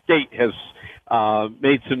York State has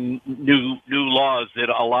made some new laws that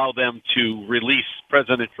allow them to release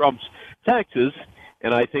President Trump's taxes.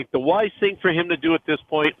 And I think the wise thing for him to do at this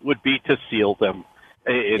point would be to seal them.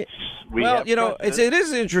 It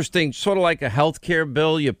is interesting, sort of like a health care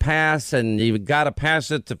bill you pass, and you've got to pass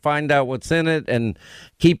it to find out what's in it and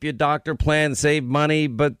keep your doctor plan, save money.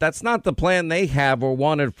 But that's not the plan they have or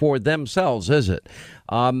wanted for themselves, is it?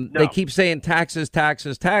 No. They keep saying taxes,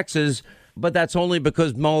 taxes, taxes, but that's only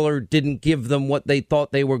because Mueller didn't give them what they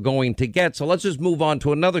thought they were going to get. So let's just move on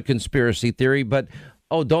to another conspiracy theory. But,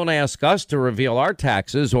 don't ask us to reveal our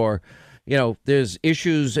taxes, or there's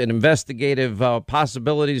issues and investigative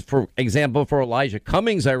possibilities, for example, for Elijah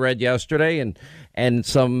Cummings, I read yesterday, and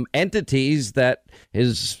some entities that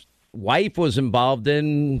his wife was involved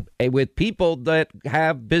in with people that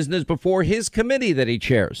have business before his committee that he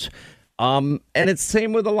chairs. And it's the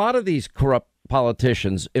same with a lot of these corrupt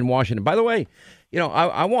politicians in Washington. By the way,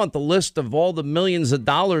 I want the list of all the millions of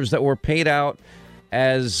dollars that were paid out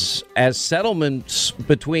as settlements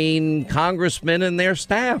between congressmen and their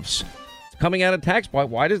staffs coming out of tax.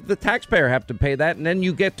 Why does the taxpayer have to pay that? And then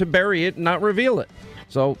you get to bury it and not reveal it.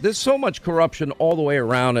 So there's so much corruption all the way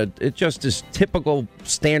around. It just is typical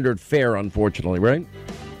standard fare, unfortunately, right?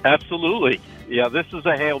 Absolutely. Yeah, this is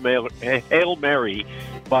a Hail Mary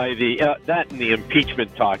by that, and the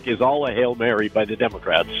impeachment talk is all a Hail Mary by the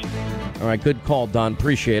Democrats. All right, good call, Don.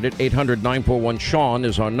 Appreciate it. 800-941-SEAN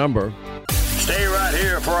is our number. Stay right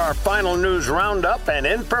here for our final news roundup and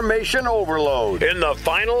information overload in the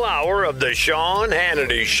final hour of the Sean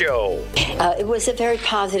Hannity Show. It was a very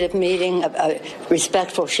positive meeting, a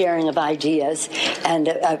respectful sharing of ideas, and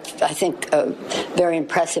I think a very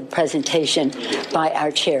impressive presentation by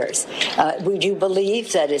our chairs. We do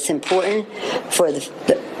believe that it's important for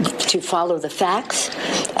to follow the facts.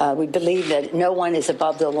 We believe that no one is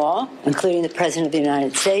above the law, including the President of the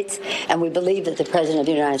United States, and we believe that the President of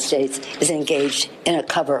the United States is engaged in a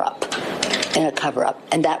cover-up, and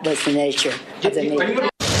that was the nature of the meeting.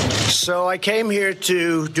 So I came here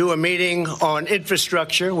to do a meeting on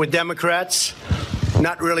infrastructure with Democrats,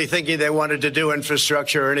 not really thinking they wanted to do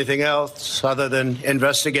infrastructure or anything else other than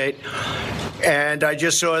investigate. And I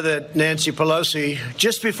just saw that Nancy Pelosi,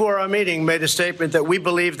 just before our meeting, made a statement that we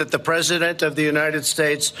believe that the President of the United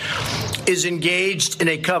States is engaged in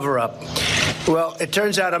a cover-up. Well, it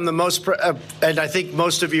turns out I'm the most, and I think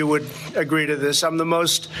most of you would agree to this, I'm the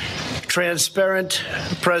most transparent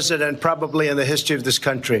president probably in the history of this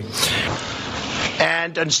country.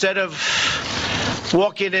 And instead of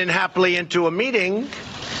walking in happily into a meeting,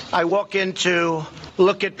 I walk in to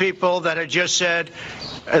look at people that had just said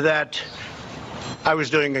that I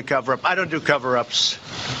was doing a cover-up. I don't do cover-ups.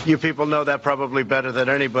 You people know that probably better than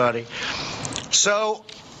anybody. So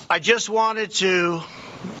I just wanted to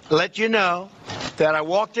let you know that I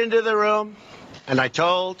walked into the room and I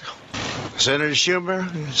told Senator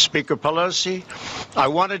Schumer, Speaker Pelosi, I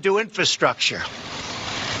want to do infrastructure.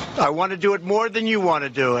 I want to do it more than you want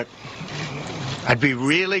to do it. I'd be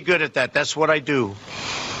really good at that. That's what I do.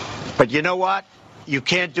 But you know what? You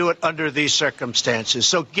can't do it under these circumstances.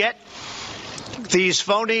 So get these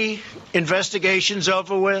phony investigations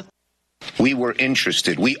over with. We are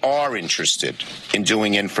interested in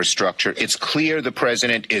doing infrastructure. It's clear the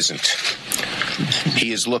president isn't.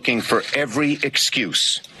 He is looking for every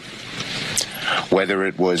excuse, whether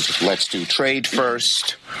it was let's do trade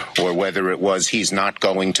first, or whether it was he's not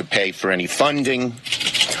going to pay for any funding,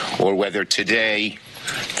 or whether today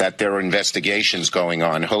that there are investigations going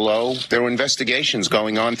on. Hello? There were investigations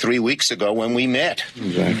going on 3 weeks ago when we met.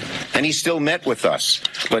 Exactly. And he still met with us.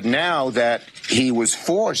 But now that he was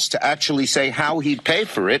forced to actually say how he'd pay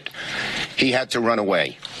for it, he had to run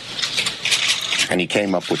away. And he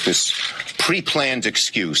came up with this pre-planned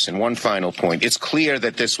excuse. And one final point. It's clear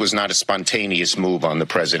that this was not a spontaneous move on the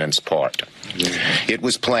president's part. It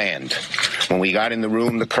was planned. When we got in the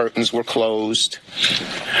room, the curtains were closed.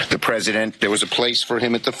 The president, there was a place for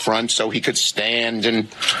him at the front so he could stand and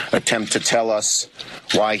attempt to tell us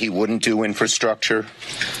why he wouldn't do infrastructure.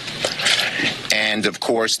 And, of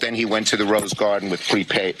course, then he went to the Rose Garden with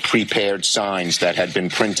prepared signs that had been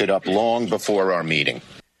printed up long before our meeting.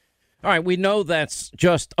 All right, we know that's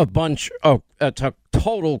just a bunch of a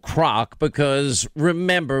total crock because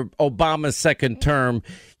remember Obama's second term,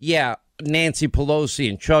 Nancy Pelosi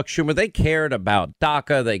and Chuck Schumer, they cared about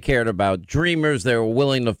DACA, they cared about Dreamers, they were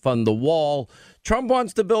willing to fund the wall. Trump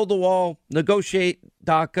wants to build the wall, negotiate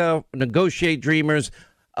DACA, negotiate Dreamers.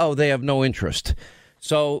 Oh, they have no interest.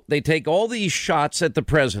 So they take all these shots at the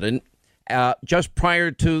president just prior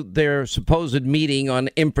to their supposed meeting on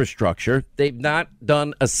infrastructure. They've not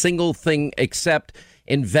done a single thing except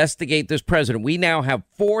investigate this president. We now have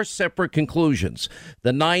 4 separate conclusions.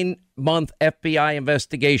 The 9-month FBI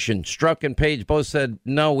investigation, Strzok and Page both said,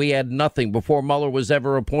 no, we had nothing before Mueller was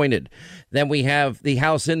ever appointed. Then we have the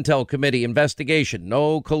House Intel Committee investigation,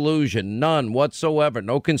 no collusion, none whatsoever,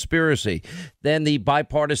 no conspiracy. Then the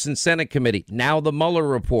bipartisan Senate Committee, now the Mueller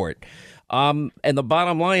report. And the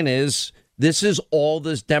bottom line is this is all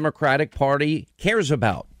this Democratic Party cares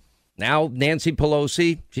about. Now, Nancy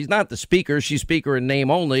Pelosi, she's not the speaker. She's speaker in name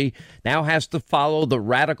only, now has to follow the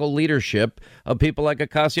radical leadership of people like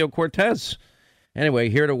Ocasio-Cortez. Anyway,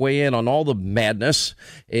 here to weigh in on all the madness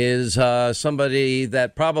is somebody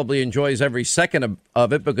that probably enjoys every second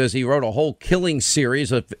of it because he wrote a whole killing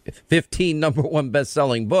series of 15 number one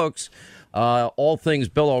best-selling books. All things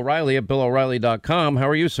Bill O'Reilly at BillO'Reilly.com. How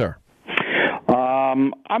are you, sir?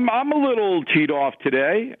 I'm a little teed off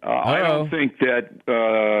today. I don't think that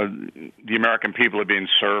the American people are being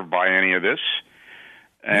served by any of this,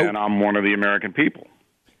 and I'm one of the American people.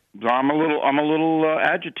 So I'm a little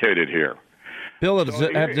agitated here. Bill, has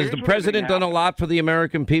the president done a lot for the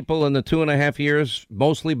American people in the 2.5 years,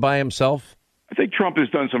 mostly by himself? I think Trump has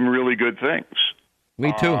done some really good things.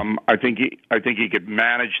 Me too. I think he could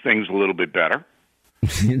manage things a little bit better.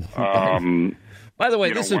 By the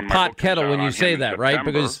way, this is pot kettle when you say that, right?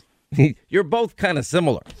 Because you're both kind of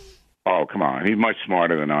similar. Oh, come on. He's much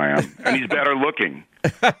smarter than I am. And he's better looking.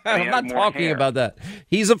 I'm not talking about that.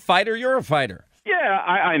 He's a fighter. You're a fighter. Yeah,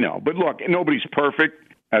 I know. But look, nobody's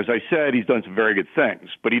perfect. As I said, he's done some very good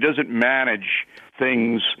things. But he doesn't manage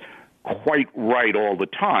things quite right all the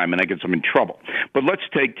time, and that gets him in trouble. But let's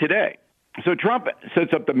take today. So Trump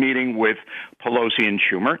sets up the meeting with Pelosi and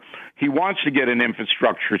Schumer. He wants to get an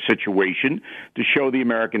infrastructure situation to show the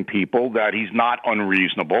American people that he's not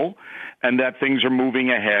unreasonable and that things are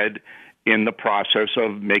moving ahead in the process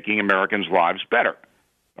of making Americans' lives better.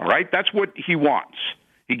 All right? That's what he wants.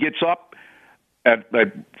 He gets up at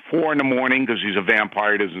 4 in the morning because he's a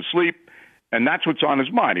vampire, doesn't sleep, and that's what's on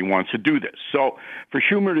his mind. He wants to do this. So for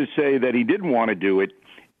Schumer to say that he didn't want to do it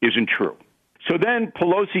isn't true. So then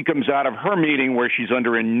Pelosi comes out of her meeting where she's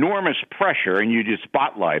under enormous pressure, and you just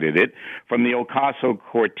spotlighted it, from the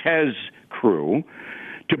Ocasio-Cortez crew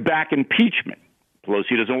to back impeachment.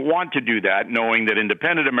 Pelosi doesn't want to do that, knowing that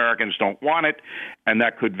independent Americans don't want it, and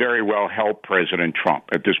that could very well help President Trump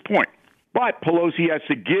at this point. But Pelosi has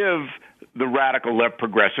to give the radical left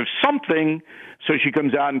progressive something, so she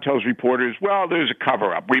comes out and tells reporters, well, there's a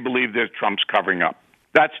cover-up. We believe that Trump's covering up.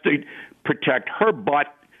 That's to protect her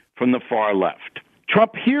butt from the far left.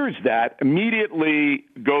 Trump hears that, immediately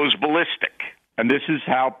goes ballistic. And this is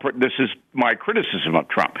my criticism of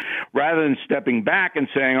Trump. Rather than stepping back and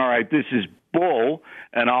saying, all right, this is bull,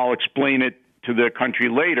 and I'll explain it to the country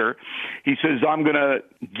later, he says, I'm going to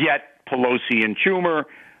get Pelosi and Schumer,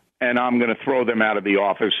 and I'm going to throw them out of the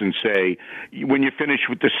office and say, when you finish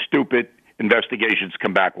with this stupid investigations,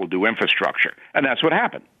 come back, we'll do infrastructure. And that's what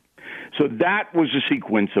happened. So that was the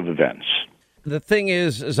sequence of events. The thing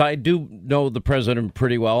is I do know the president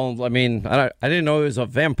pretty well. I mean, I didn't know he was a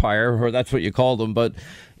vampire, or that's what you called him. But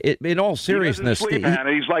in all seriousness, he doesn't sleep,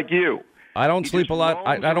 man. He's like you. I don't sleep a lot.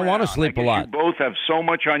 I don't want to sleep a lot. You both have so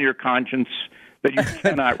much on your conscience that you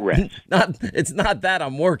cannot rest. It's not that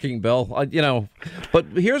I'm working, Bill. But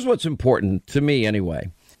here's what's important to me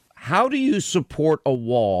anyway. How do you support a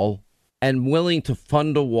wall and willing to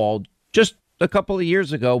fund a wall just a couple of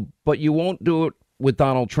years ago, but you won't do it with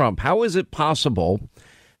Donald Trump? How is it possible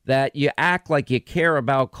that you act like you care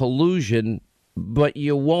about collusion, but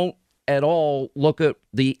you won't at all look at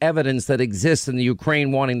the evidence that exists in the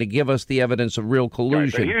Ukraine, wanting to give us the evidence of real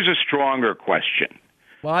collusion? Right, here's a stronger question.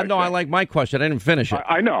 Well, I like my question. I didn't finish it.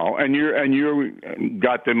 I know, and you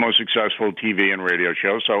got the most successful TV and radio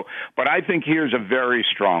show. So, but I think here's a very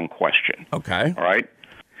strong question. Okay. All right.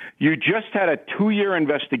 You just had a 2-year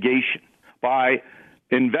investigation by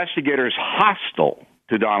investigators hostile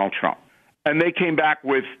to Donald Trump, and they came back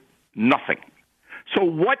with nothing. So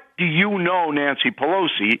what do you know, Nancy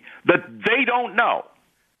Pelosi, that they don't know?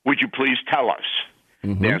 Would you please tell us?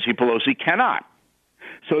 Mm-hmm. Nancy Pelosi cannot.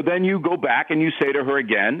 So then you go back and you say to her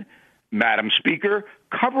again, Madam Speaker,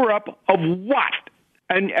 cover up of what?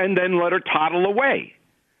 And then let her toddle away.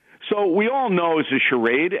 So we all know it's a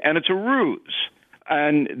charade and it's a ruse.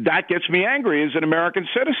 And that gets me angry as an American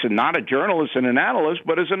citizen, not a journalist and an analyst,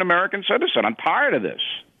 but as an American citizen. I'm tired of this.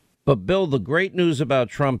 But, Bill, the great news about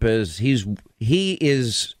Trump is he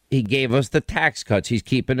gave us the tax cuts. He's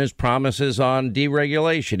keeping his promises on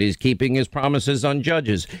deregulation. He's keeping his promises on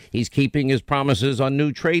judges. He's keeping his promises on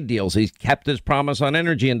new trade deals. He's kept his promise on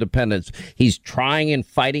energy independence. He's trying and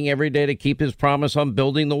fighting every day to keep his promise on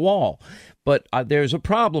building the wall. But there's a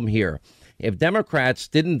problem here. If Democrats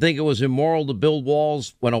didn't think it was immoral to build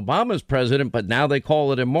walls when Obama's president, but now they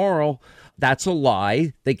call it immoral, that's a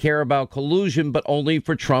lie. They care about collusion, but only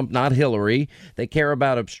for Trump, not Hillary. They care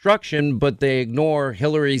about obstruction, but they ignore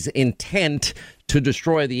Hillary's intent to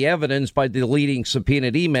destroy the evidence by deleting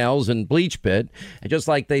subpoenaed emails and BleachBit. And just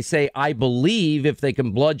like they say, I believe if they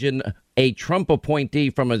can bludgeon a Trump appointee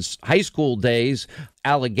from his high school days,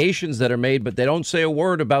 allegations that are made, but they don't say a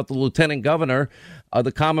word about the lieutenant governor of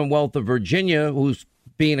the Commonwealth of Virginia, who's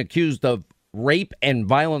being accused of rape and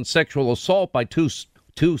violent sexual assault by two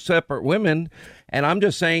separate women. And I'm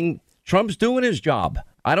just saying Trump's doing his job.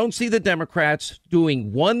 I don't see the Democrats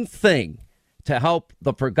doing one thing to help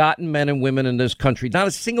the forgotten men and women in this country. Not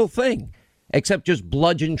a single thing, except just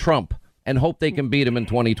bludgeon Trump and hope they can beat him in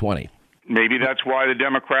 2020. Maybe that's why the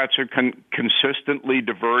Democrats are consistently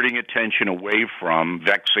diverting attention away from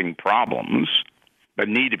vexing problems that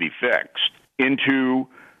need to be fixed into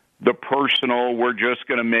the personal, we're just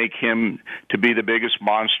going to make him to be the biggest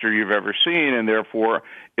monster you've ever seen, and therefore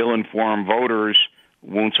ill-informed voters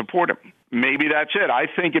won't support him. Maybe that's it. I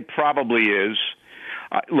think it probably is.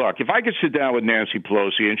 Look, if I could sit down with Nancy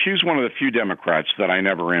Pelosi, and she's one of the few Democrats that I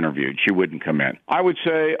never interviewed, she wouldn't come in. I would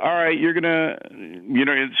say, all right, you're going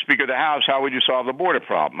to, Speaker of the House, how would you solve the border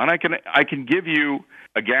problem? And I can give you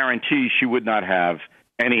a guarantee she would not have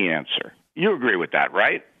any answer. You agree with that,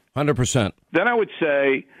 right? 100%. Then I would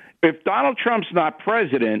say, if Donald Trump's not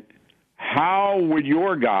president, how would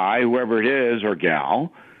your guy, whoever it is, or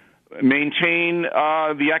gal, maintain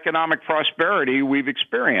the economic prosperity we've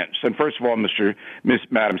experienced? And first of all,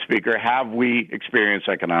 Madam Speaker, have we experienced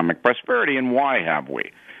economic prosperity, and why have we?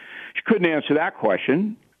 She couldn't answer that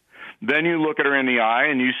question. Then you look at her in the eye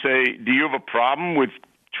and you say, do you have a problem with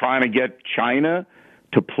trying to get China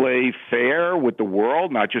to play fair with the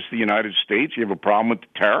world, not just the United States? You have a problem with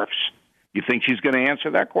the tariffs? You think she's going to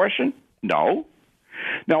answer that question? No.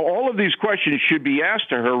 Now, all of these questions should be asked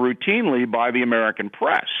to her routinely by the American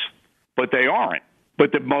press, but they aren't.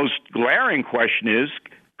 But the most glaring question is,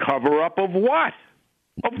 cover up of what?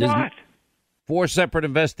 Of what? 4 separate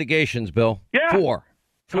investigations, Bill. Yeah. 4.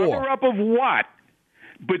 Cover up of what?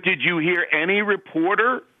 But did you hear any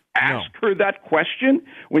reporter ask her that question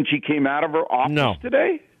when she came out of her office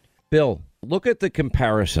today? Bill, look at the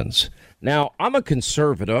comparisons. Now, I'm a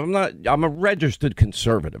conservative. I'm a registered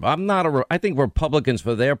conservative. I think Republicans,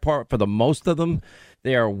 for their part, for the most of them,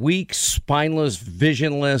 they are weak, spineless,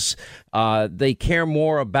 visionless. They care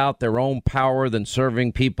more about their own power than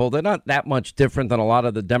serving people. They're not that much different than a lot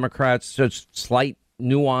of the Democrats, just slight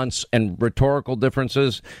nuance and rhetorical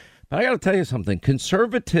differences. But I got to tell you something.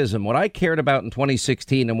 Conservatism, what I cared about in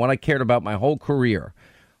 2016 and what I cared about my whole career,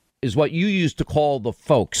 is what you used to call the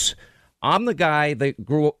folks. I'm the guy that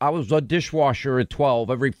grew up. I was a dishwasher at 12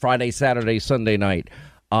 every Friday, Saturday, Sunday night.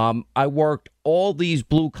 I worked all these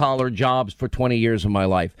blue-collar jobs for 20 years of my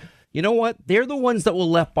life. You know what? They're the ones that were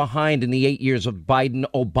left behind in the 8 years of Biden,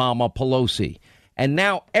 Obama, Pelosi. And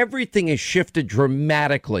now everything has shifted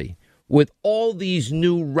dramatically with all these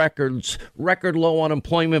new records, record low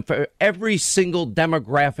unemployment for every single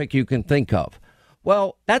demographic you can think of.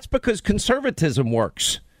 Well, that's because conservatism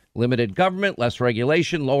works. Limited government, less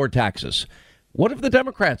regulation, lower taxes. What if the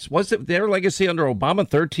Democrats? Was it their legacy under Obama?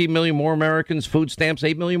 13 million more Americans, food stamps,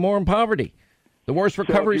 8 million more in poverty. The worst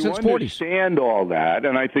recovery since 40s. If you understand all that,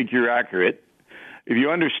 and I think you're accurate, if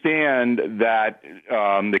you understand that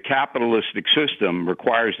the capitalistic system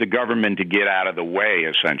requires the government to get out of the way,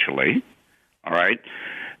 essentially, all right,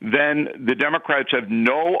 then the Democrats have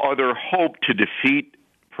no other hope to defeat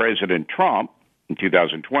President Trump in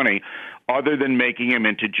 2020 other than making him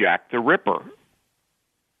into Jack the Ripper.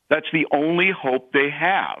 That's the only hope they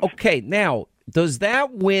have. Okay, now, does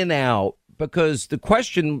that win out? Because the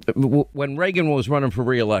question when Reagan was running for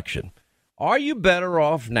re-election, are you better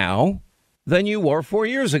off now than you were 4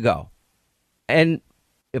 years ago? And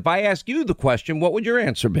if I ask you the question, what would your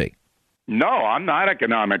answer be? No, I'm not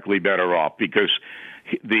economically better off because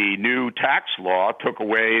the new tax law took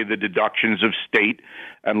away the deductions of state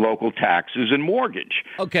and local taxes and mortgage.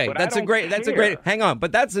 Okay, but that's a great, hang on,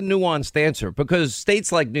 but that's a nuanced answer because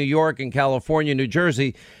states like New York and California, New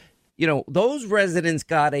Jersey, you know, those residents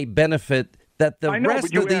got a benefit that the I know, rest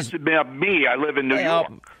but you of these... asked about me. I live in New York.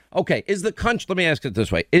 Okay, is the country... Let me ask it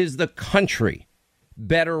this way. Is the country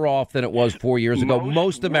better off than it was 4 years ago?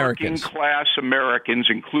 Most Americans. Working-class Americans,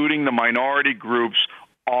 including the minority groups,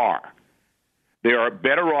 are. They are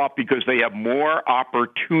better off because they have more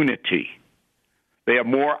opportunity. They have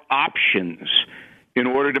more options in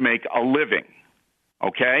order to make a living.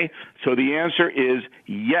 Okay? So the answer is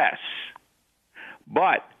yes.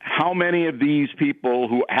 But how many of these people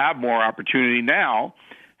who have more opportunity now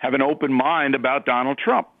have an open mind about Donald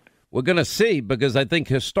Trump? We're going to see, because I think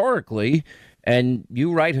historically, and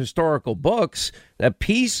you write historical books, that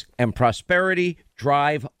peace and prosperity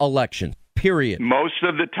drive election, period. Most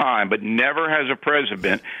of the time, but never has a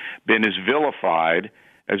president been as vilified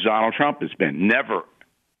as Donald Trump has been. Never,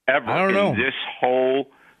 ever in this whole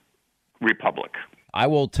republic. I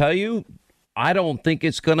will tell you, I don't think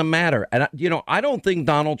it's going to matter. And, I don't think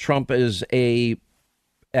Donald Trump is a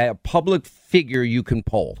public figure you can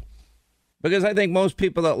poll. Because I think most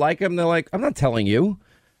people that like him, they're like, I'm not telling you.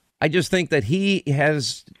 I just think that he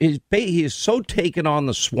is so taken on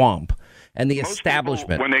the swamp and the Most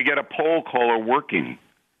establishment. People, when they get a poll caller working,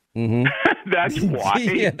 that's why.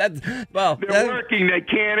 Yeah, they're working. They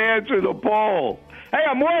can't answer the poll. Hey,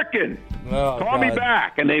 I'm working. Call me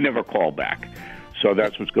back. And they never call back. So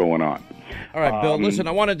that's what's going on. All right, Bill, listen,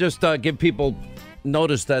 I want to just give people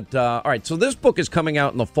notice that, all right, so this book is coming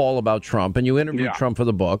out in the fall about Trump, and you interviewed Trump for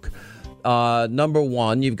the book. Number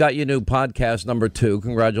one, you've got your new podcast, number two.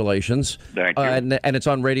 Congratulations. Thank you. And it's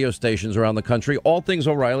on radio stations around the country. All Things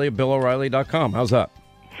O'Reilly at BillO'Reilly.com. How's that?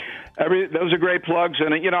 Those are great plugs.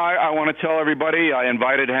 And, I want to tell everybody, I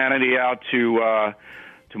invited Hannity out to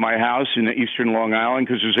my house in eastern Long Island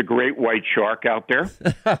because there's a great white shark out there.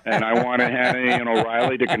 And I wanted Hannity and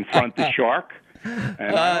O'Reilly to confront the shark.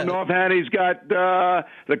 And I don't know if Hannity's got the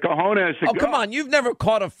cojones to go. Oh, come on. You've never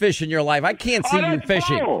caught a fish in your life. I can't see you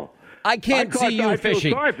fishing. Bull. I can't see you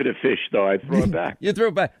fishing. I feel sorry for the fish, though. I throw it back. You throw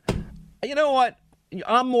it back. You know what?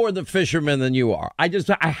 I'm more the fisherman than you are. I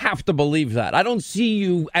have to believe that. I don't see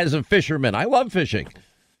you as a fisherman. I love fishing.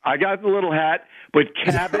 I got the little hat, but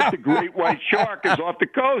Cabot, the great white shark, is off the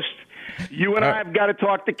coast. You and I have got to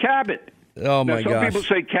talk to Cabot. Oh, my gosh. Some people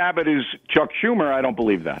say Cabot is Chuck Schumer. I don't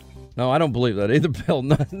believe that. No, I don't believe that either, Bill.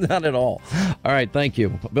 Not at all. All right, thank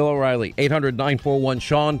you. Bill O'Reilly,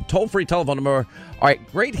 800-941-SEAN. Toll-free telephone number. All right,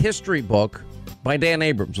 great history book by Dan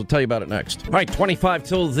Abrams. We'll tell you about it next. All right, 25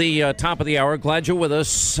 till the top of the hour. Glad you're with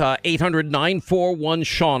us.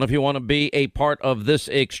 800-941-SEAN if you want to be a part of this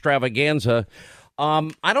extravaganza.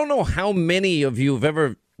 I don't know how many of you have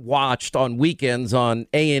ever watched on weekends on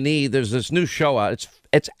A&E. There's this new show out.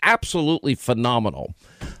 It's absolutely phenomenal.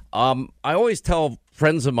 I always tell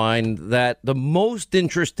friends of mine that the most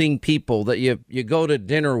interesting people that you go to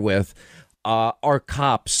dinner with are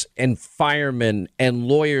cops and firemen and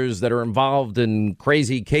lawyers that are involved in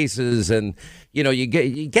crazy cases, and you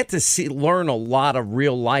get to learn a lot of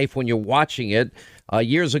real life when you're watching it.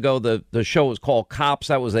 Years ago, the show was called Cops.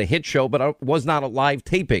 That was a hit show, but it was not a live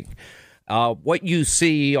taping. What you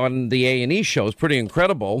see on the A&E show is pretty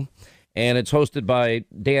incredible. And it's hosted by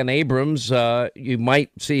Dan Abrams. You might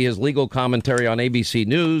see his legal commentary on ABC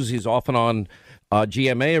News. He's often on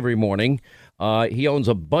GMA every morning. He owns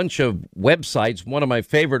a bunch of websites. One of my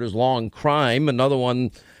favorite is Law and Crime. Another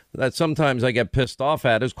one that sometimes I get pissed off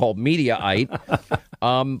at is called Mediaite.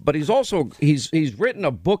 But he's written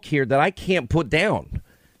a book here that I can't put down.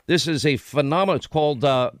 This is a phenomenal. It's called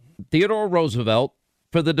Theodore Roosevelt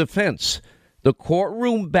for the Defense. The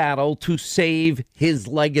courtroom battle to save his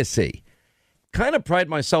legacy. Kind of pride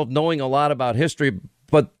myself knowing a lot about history,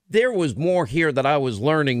 but there was more here that I was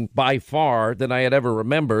learning by far than I had ever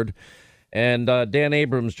remembered. And Dan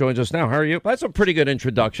Abrams joins us now. How are you? That's a pretty good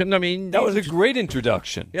introduction. I mean, that was a great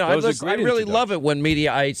introduction. I really love it when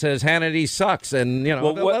Mediaite says Hannity sucks, and I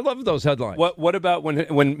love those headlines. What about when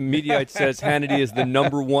Mediaite says Hannity is the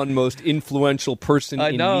number one most influential person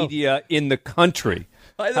in media in the country?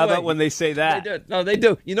 How about when they say that? They do. No, they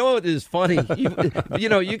do. You know what is funny?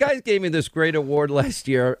 You guys gave me this great award last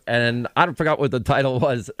year, and I forgot what the title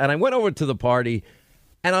was. And I went over to the party,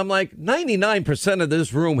 and I'm like, 99% of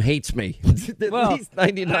this room hates me. At least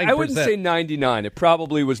 99%. I wouldn't say 99. It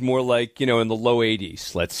probably was more like, in the low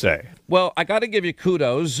 80s, let's say. Well, I got to give you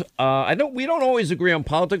kudos. I know we don't always agree on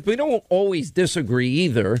politics. We don't always disagree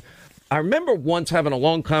either. I remember once having a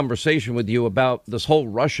long conversation with you about this whole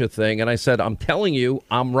Russia thing, and I said, I'm telling you,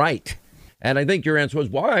 I'm right. And I think your answer was,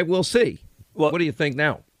 why? We'll see. Well, what do you think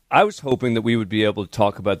now? I was hoping that we would be able to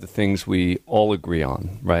talk about the things we all agree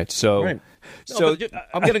on, right? So, Right. No, but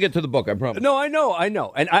I'm going to get to the book, I promise. No, I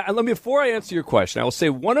know. And let me, before I answer your question, I will say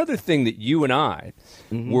one other thing that you and I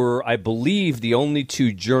were, I believe, the only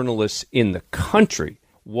two journalists in the country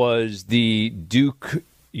was the Duke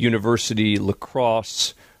University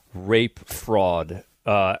lacrosse rape fraud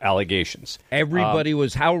allegations. Everybody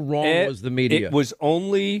was, how wrong was the media? It was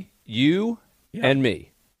only you and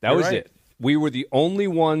me. That You're was right. it. We were the only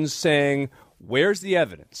ones saying, where's the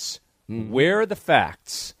evidence? Where are the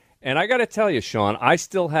facts? And I got to tell you, Sean, I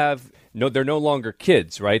still have they're no longer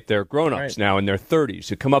kids, right? They're grown-ups now in their 30s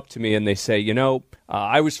who come up to me and they say,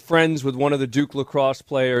 I was friends with one of the Duke lacrosse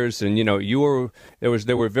players, and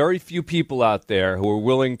there were very few people out there who were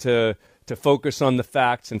willing to focus on the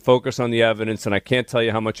facts and focus on the evidence, and I can't tell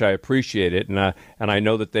you how much I appreciate it. And I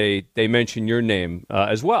know that they mention your name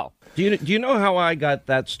as well. Do you know how I got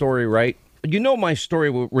that story right? You know my story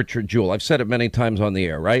with Richard Jewell. I've said it many times on the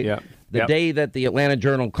air, right? Yeah. The day that the Atlanta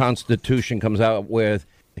Journal-Constitution comes out with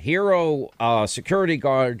hero security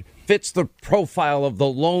guard fits the profile of the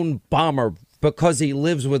lone bomber because he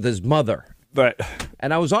lives with his mother. But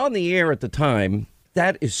and I was on the air at the time.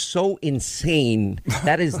 That is so insane.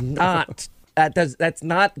 That is not that's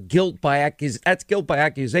not guilt by that's guilt by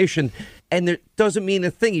accusation, and it doesn't mean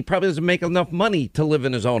a thing. He probably doesn't make enough money to live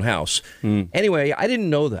in his own house. Anyway, I didn't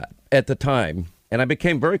know that at the time. And I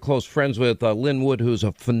became very close friends with Lynn Wood, who's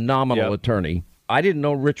a phenomenal attorney. I didn't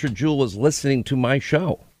know Richard Jewell was listening to my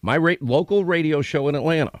show, my local radio show in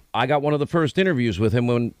Atlanta. I got one of the first interviews with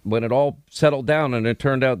him when it all settled down, and it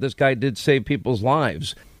turned out this guy did save people's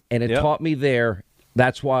lives. And it taught me there.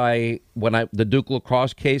 That's why when the Duke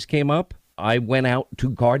lacrosse case came up, I went out to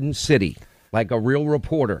Garden City like a real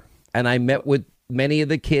reporter, and I met with many of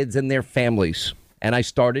the kids and their families. And I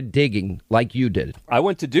started digging like you did. I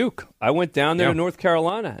went to Duke. I went down there to North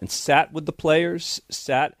Carolina and sat with the players,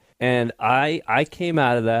 and I came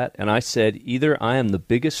out of that and I said, either I am the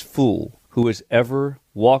biggest fool who has ever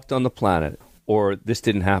walked on the planet or this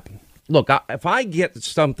didn't happen. Look, if I get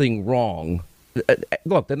something wrong,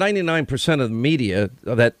 look, the 99% of the media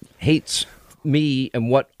that hates me and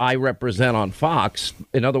what I represent on Fox,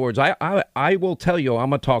 in other words, I will tell you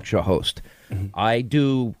I'm a talk show host. I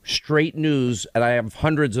do straight news, and I have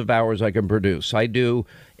hundreds of hours I can produce. I do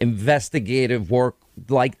investigative work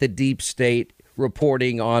like the deep state,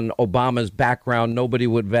 reporting on Obama's background. Nobody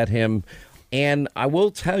would vet him. And I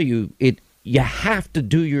will tell you, you have to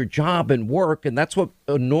do your job and work, and that's what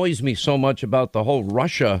annoys me so much about the whole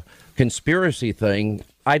Russia conspiracy thing.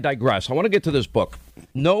 I digress. I want to get to this book.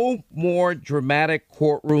 No more dramatic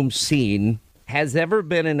courtroom scene has ever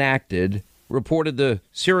been enacted, reported the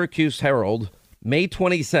Syracuse Herald, May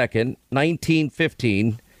 22nd,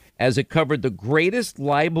 1915, as it covered the greatest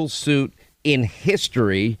libel suit in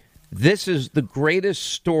history. This is the greatest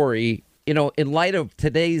story, in light of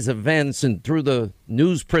today's events and through the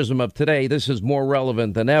news prism of today, this is more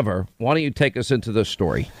relevant than ever. Why don't you take us into this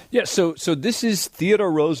story? Yeah, so this is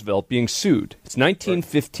Theodore Roosevelt being sued. It's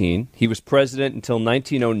 1915. He was president until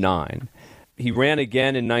 1909. He ran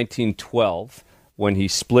again in 1912. When he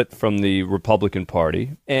split from the Republican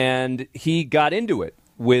Party, and he got into it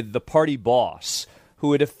with the party boss,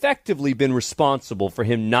 who had effectively been responsible for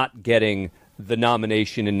him not getting the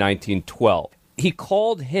nomination in 1912. He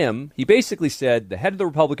called him, he basically said, the head of the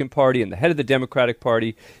Republican Party and the head of the Democratic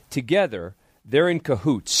Party, together, they're in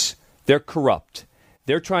cahoots. They're corrupt.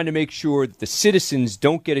 They're trying to make sure that the citizens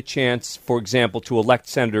don't get a chance, for example, to elect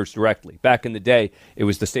senators directly. Back in the day, it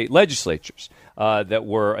was the state legislatures that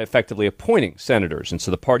were effectively appointing senators, and so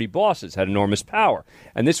the party bosses had enormous power.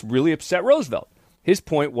 And this really upset Roosevelt. His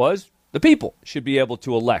point was the people should be able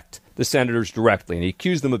to elect the senators directly, and he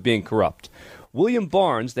accused them of being corrupt. William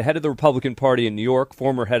Barnes, the head of the Republican Party in New York,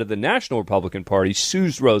 former head of the National Republican Party,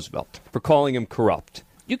 sues Roosevelt for calling him corrupt.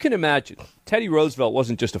 You can imagine, Teddy Roosevelt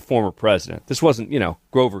wasn't just a former president. This wasn't,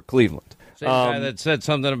 Grover Cleveland. Same guy that said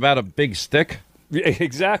something about a big stick?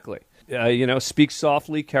 Exactly. Speak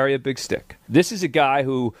softly, carry a big stick. This is a guy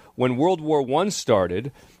who, when World War I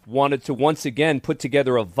started, wanted to once again put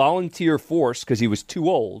together a volunteer force, because he was too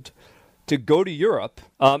old, to go to Europe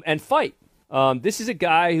and fight. This is a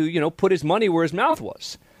guy who, put his money where his mouth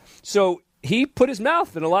was. So he put his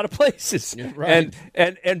mouth in a lot of places. Yeah, right.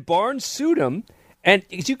 And Barnes sued him. And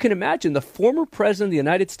as you can imagine, the former president of the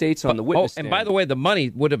United States on the witness stand. And by the way, the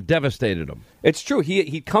money would have devastated him. It's true.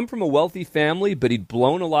 He'd come from a wealthy family, but he'd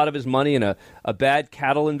blown a lot of his money in a bad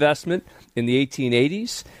cattle investment in the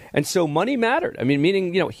 1880s. And so money mattered. I mean,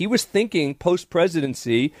 meaning, he was thinking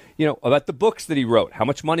post-presidency, about the books that he wrote. How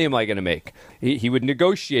much money am I going to make? He would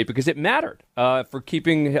negotiate because it mattered for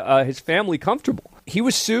keeping his family comfortable. he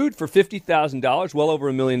was sued for $50,000, well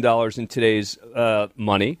over $1 million in today's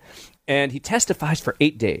money, and he testifies for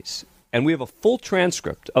 8 days. And we have a full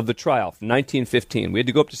transcript of the trial from 1915. We had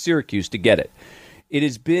to go up to Syracuse to get it. It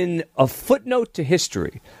has been a footnote to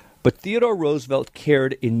history, but Theodore Roosevelt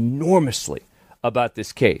cared enormously about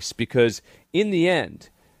this case because in the end,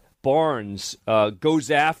 Barnes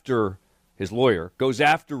goes after his lawyer, goes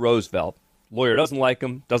after Roosevelt. Lawyer doesn't like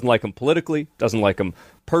him politically, doesn't like him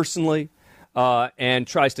personally, and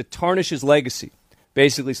tries to tarnish his legacy,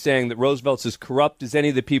 basically saying that Roosevelt's as corrupt as any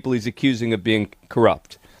of the people he's accusing of being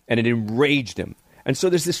corrupt. And it enraged him. And so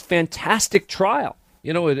there's this fantastic trial.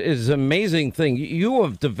 You know, it is an amazing thing. You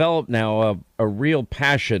have developed now a real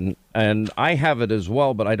passion, and I have it as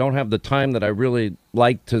well, but I don't have the time that I really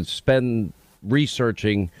like to spend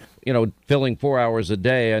researching, filling 4 hours a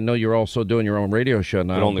day. I know you're also doing your own radio show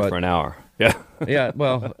now. But only for an hour. Yeah. Yeah,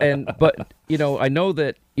 well, but I know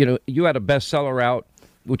that, you had a bestseller out,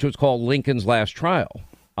 which was called Lincoln's Last Trial.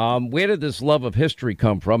 Where did this love of history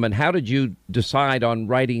come from, and how did you decide on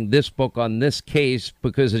writing this book on this case?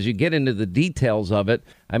 Because as you get into the details of it,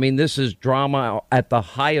 I mean, this is drama at the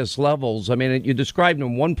highest levels. I mean, you described at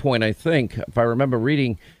one point, I think, if I remember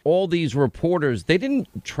reading, all these reporters, they didn't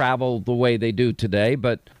travel the way they do today,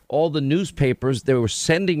 but all the newspapers, they were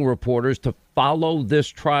sending reporters to follow this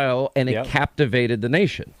trial, and it captivated the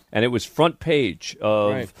nation. And it was front page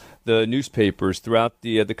of the newspapers throughout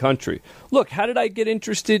the country. Look, how did I get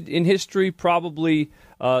interested in history? Probably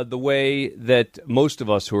the way that most of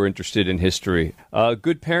us who are interested in history,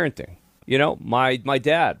 good parenting. My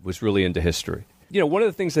dad was really into history. One of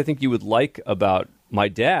the things I think you would like about my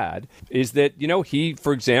dad is that, he,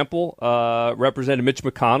 for example, represented Mitch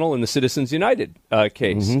McConnell in the Citizens United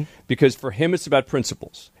case, because for him it's about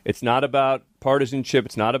principles. It's not about partisanship.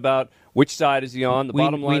 It's not about which side is he on. The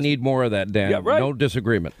bottom line. We need more of that, Dan. Yeah, right. No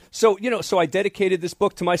disagreement. So, so I dedicated this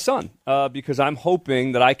book to my son because I'm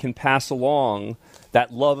hoping that I can pass along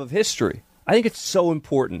that love of history. I think it's so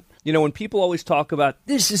important. When people always talk about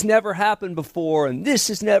this has never happened before and this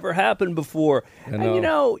has never happened before, and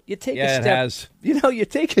you take a step. It has. You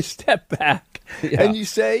take a step back and you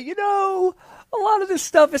say, a lot of this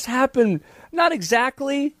stuff has happened not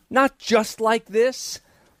exactly, not just like this,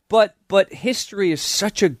 but history is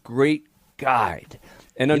such a great guide.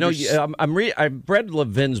 And I've read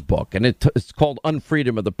Levin's book, and it's called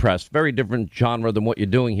Unfreedom of the Press. Very different genre than what you're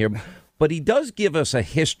doing here. But he does give us a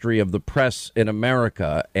history of the press in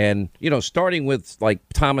America. And, starting with like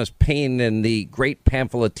Thomas Paine and the great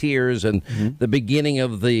pamphleteers and the beginning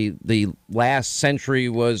of the last century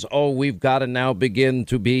was, we've got to now begin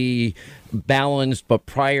to be balanced. But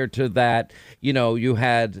prior to that, you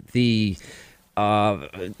had the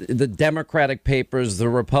Democratic papers, the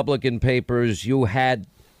Republican papers. You had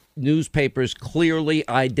newspapers clearly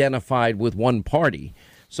identified with one party.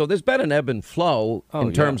 So there's been an ebb and flow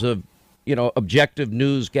in terms of, objective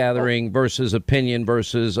news gathering versus opinion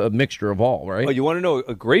versus a mixture of all, right? Oh, you want to know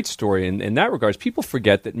a great story in that regard? People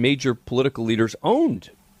forget that major political leaders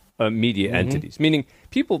owned media entities, meaning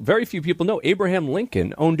very few people know Abraham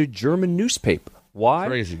Lincoln owned a German newspaper. Why?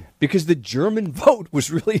 Crazy. Because the German vote was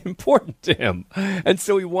really important to him. And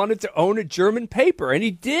so he wanted to own a German paper, and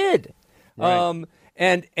he did. Right.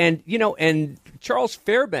 And Charles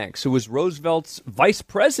Fairbanks, who was Roosevelt's vice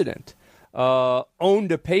president,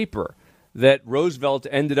 owned a paper that Roosevelt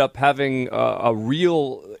ended up having a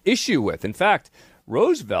real issue with. In fact,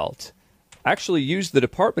 Roosevelt actually used the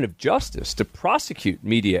Department of Justice to prosecute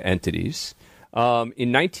media entities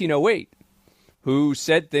in 1908 who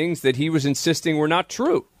said things that he was insisting were not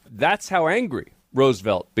true. That's how angry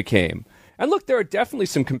Roosevelt became. And look, there are definitely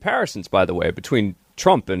some comparisons, by the way, between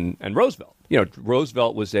Trump and Roosevelt.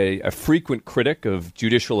 Roosevelt was a frequent critic of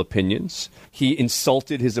judicial opinions. He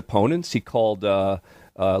insulted his opponents. He called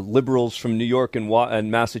liberals from New York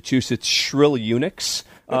and Massachusetts shrill eunuchs.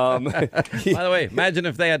 By the way, imagine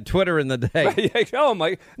if they had Twitter in the day. Oh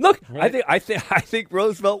my! Look, right? I think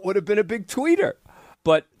Roosevelt would have been a big tweeter.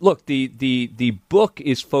 But look, the book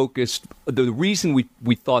is focused. The reason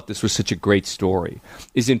we thought this was such a great story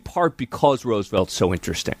is in part because Roosevelt's so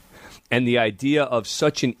interesting. And the idea of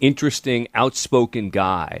such an interesting, outspoken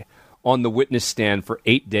guy on the witness stand for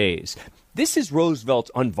 8 days. This is Roosevelt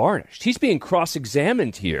unvarnished. He's being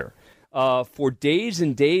cross-examined here for days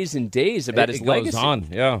and days and days about his legacy. It goes on,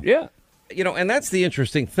 yeah. Yeah. And that's the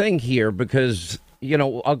interesting thing here because,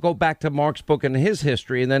 I'll go back to Mark's book and his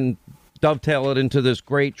history and then dovetail it into this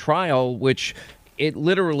great trial, which it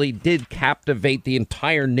literally did captivate the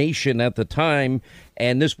entire nation at the time.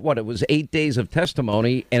 And it was 8 days of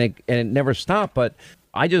testimony, and it never stopped. But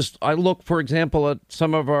I look, for example, at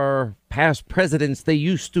some of our past presidents. They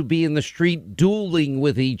used to be in the street dueling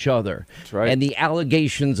with each other. That's right. And the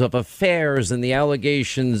allegations of affairs and the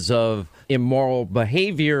allegations of immoral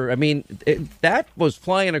behavior. I mean, that was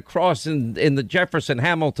flying across in the Jefferson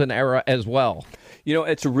Hamilton era as well. You know,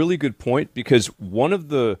 it's a really good point, because one of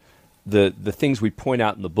the things we point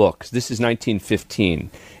out in the book, this is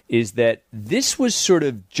 1915, is that this was sort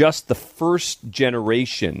of just the first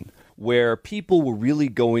generation where people were really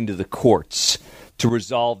going to the courts to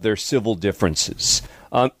resolve their civil differences.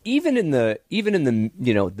 Even in the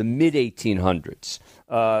the mid 1800s,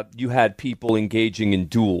 you had people engaging in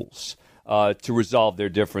duels to resolve their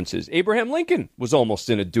differences. Abraham Lincoln was almost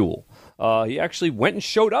in a duel. He actually went and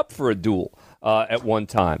showed up for a duel at one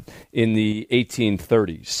time in the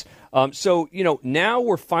 1830s. So, now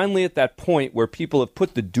we're finally at that point where people have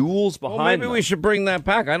put the duels behind them. Maybe we should bring that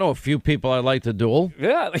back. I know a few people I'd like to duel.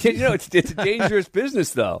 Yeah, it's a dangerous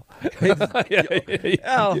business, though. You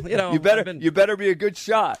better be a good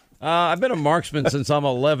shot. I've been a marksman since I'm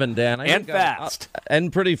 11, Dan. And fast.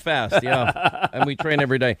 And pretty fast, yeah. And we train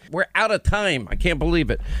every day. We're out of time. I can't believe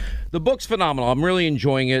it. The book's phenomenal. I'm really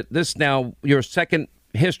enjoying it. This now your second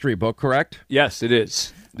history book, correct? Yes, it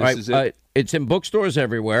is. This is it. It's in bookstores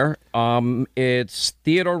everywhere. It's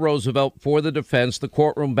Theodore Roosevelt for the Defense, the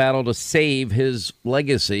courtroom battle to save his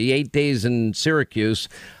legacy, 8 days in Syracuse.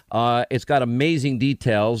 It's got amazing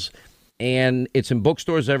details, and it's in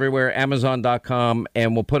bookstores everywhere, Amazon.com,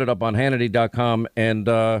 and we'll put it up on Hannity.com, and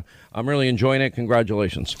I'm really enjoying it.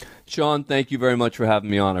 Congratulations. Sean, thank you very much for having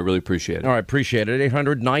me on. I really appreciate it. All right, appreciate it.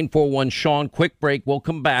 800-941-SEAN. Quick break. We'll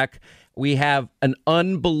come back. We have an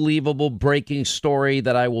unbelievable breaking story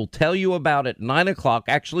that I will tell you about at 9 o'clock,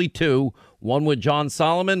 actually two, one with John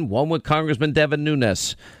Solomon, one with Congressman Devin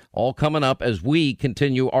Nunes, all coming up as we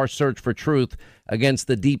continue our search for truth against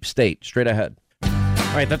the deep state. Straight ahead. All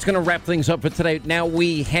right, that's going to wrap things up for today. Now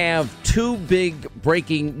we have two big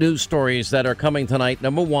breaking news stories that are coming tonight.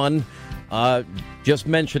 Number one, just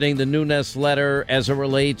mentioning the Nunes letter as it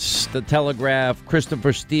relates the Telegraph,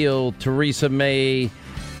 Christopher Steele, Theresa May.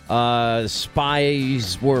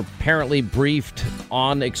 Spies were apparently briefed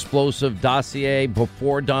on explosive dossier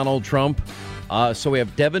before Donald Trump. So we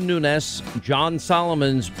have Devin Nunes, John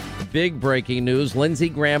Solomon's big breaking news, Lindsey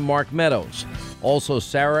Graham, Mark Meadows. Also,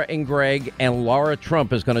 Sarah and Greg and Laura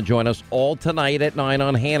Trump is going to join us all tonight at 9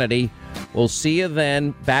 on Hannity. We'll see you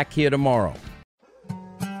then, back here tomorrow.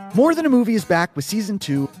 More Than a Movie is back with Season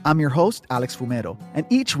 2. I'm your host, Alex Fumero, and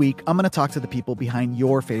each week I'm going to talk to the people behind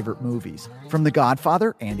your favorite movies. From The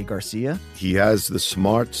Godfather, Andy Garcia. He has the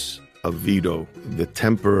smarts of Vito, the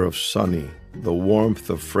temper of Sonny, the warmth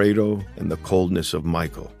of Fredo, and the coldness of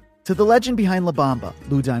Michael. To the legend behind La Bamba,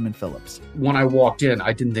 Lou Diamond Phillips. When I walked in,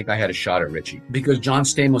 I didn't think I had a shot at Richie because John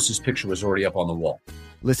Stamos' picture was already up on the wall.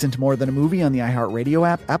 Listen to More Than a Movie on the iHeartRadio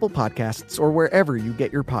app, Apple Podcasts, or wherever you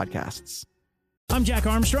get your podcasts. I'm Jack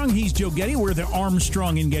Armstrong. He's Joe Getty. We're the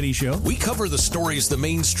Armstrong and Getty Show. We cover the stories the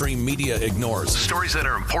mainstream media ignores. Stories that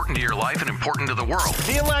are important to your life and important to the world.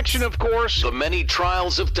 The election, of course. The many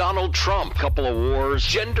trials of Donald Trump. Couple of wars.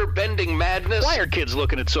 Gender-bending madness. Why are kids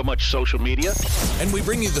looking at so much social media? And we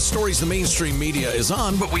bring you the stories the mainstream media is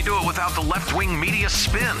on, but we do it without the left-wing media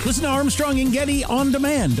spin. Listen to Armstrong and Getty on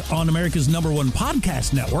demand on America's #1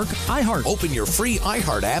 podcast network, iHeart. Open your free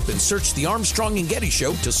iHeart app and search The Armstrong and Getty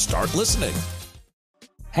Show to start listening.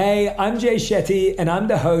 Hey, I'm Jay Shetty, and I'm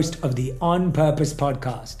the host of the On Purpose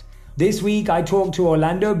podcast. This week, I talked to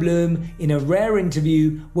Orlando Bloom in a rare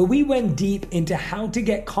interview where we went deep into how to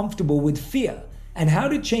get comfortable with fear and how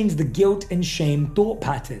to change the guilt and shame thought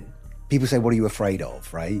pattern. People say, what are you afraid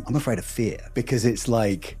of, right? I'm afraid of fear because it's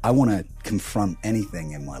like I want to confront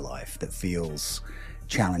anything in my life that feels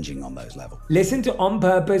challenging on those levels. Listen to On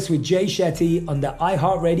Purpose with Jay Shetty on the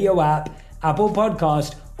iHeartRadio app, Apple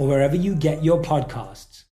Podcast, or wherever you get your podcasts.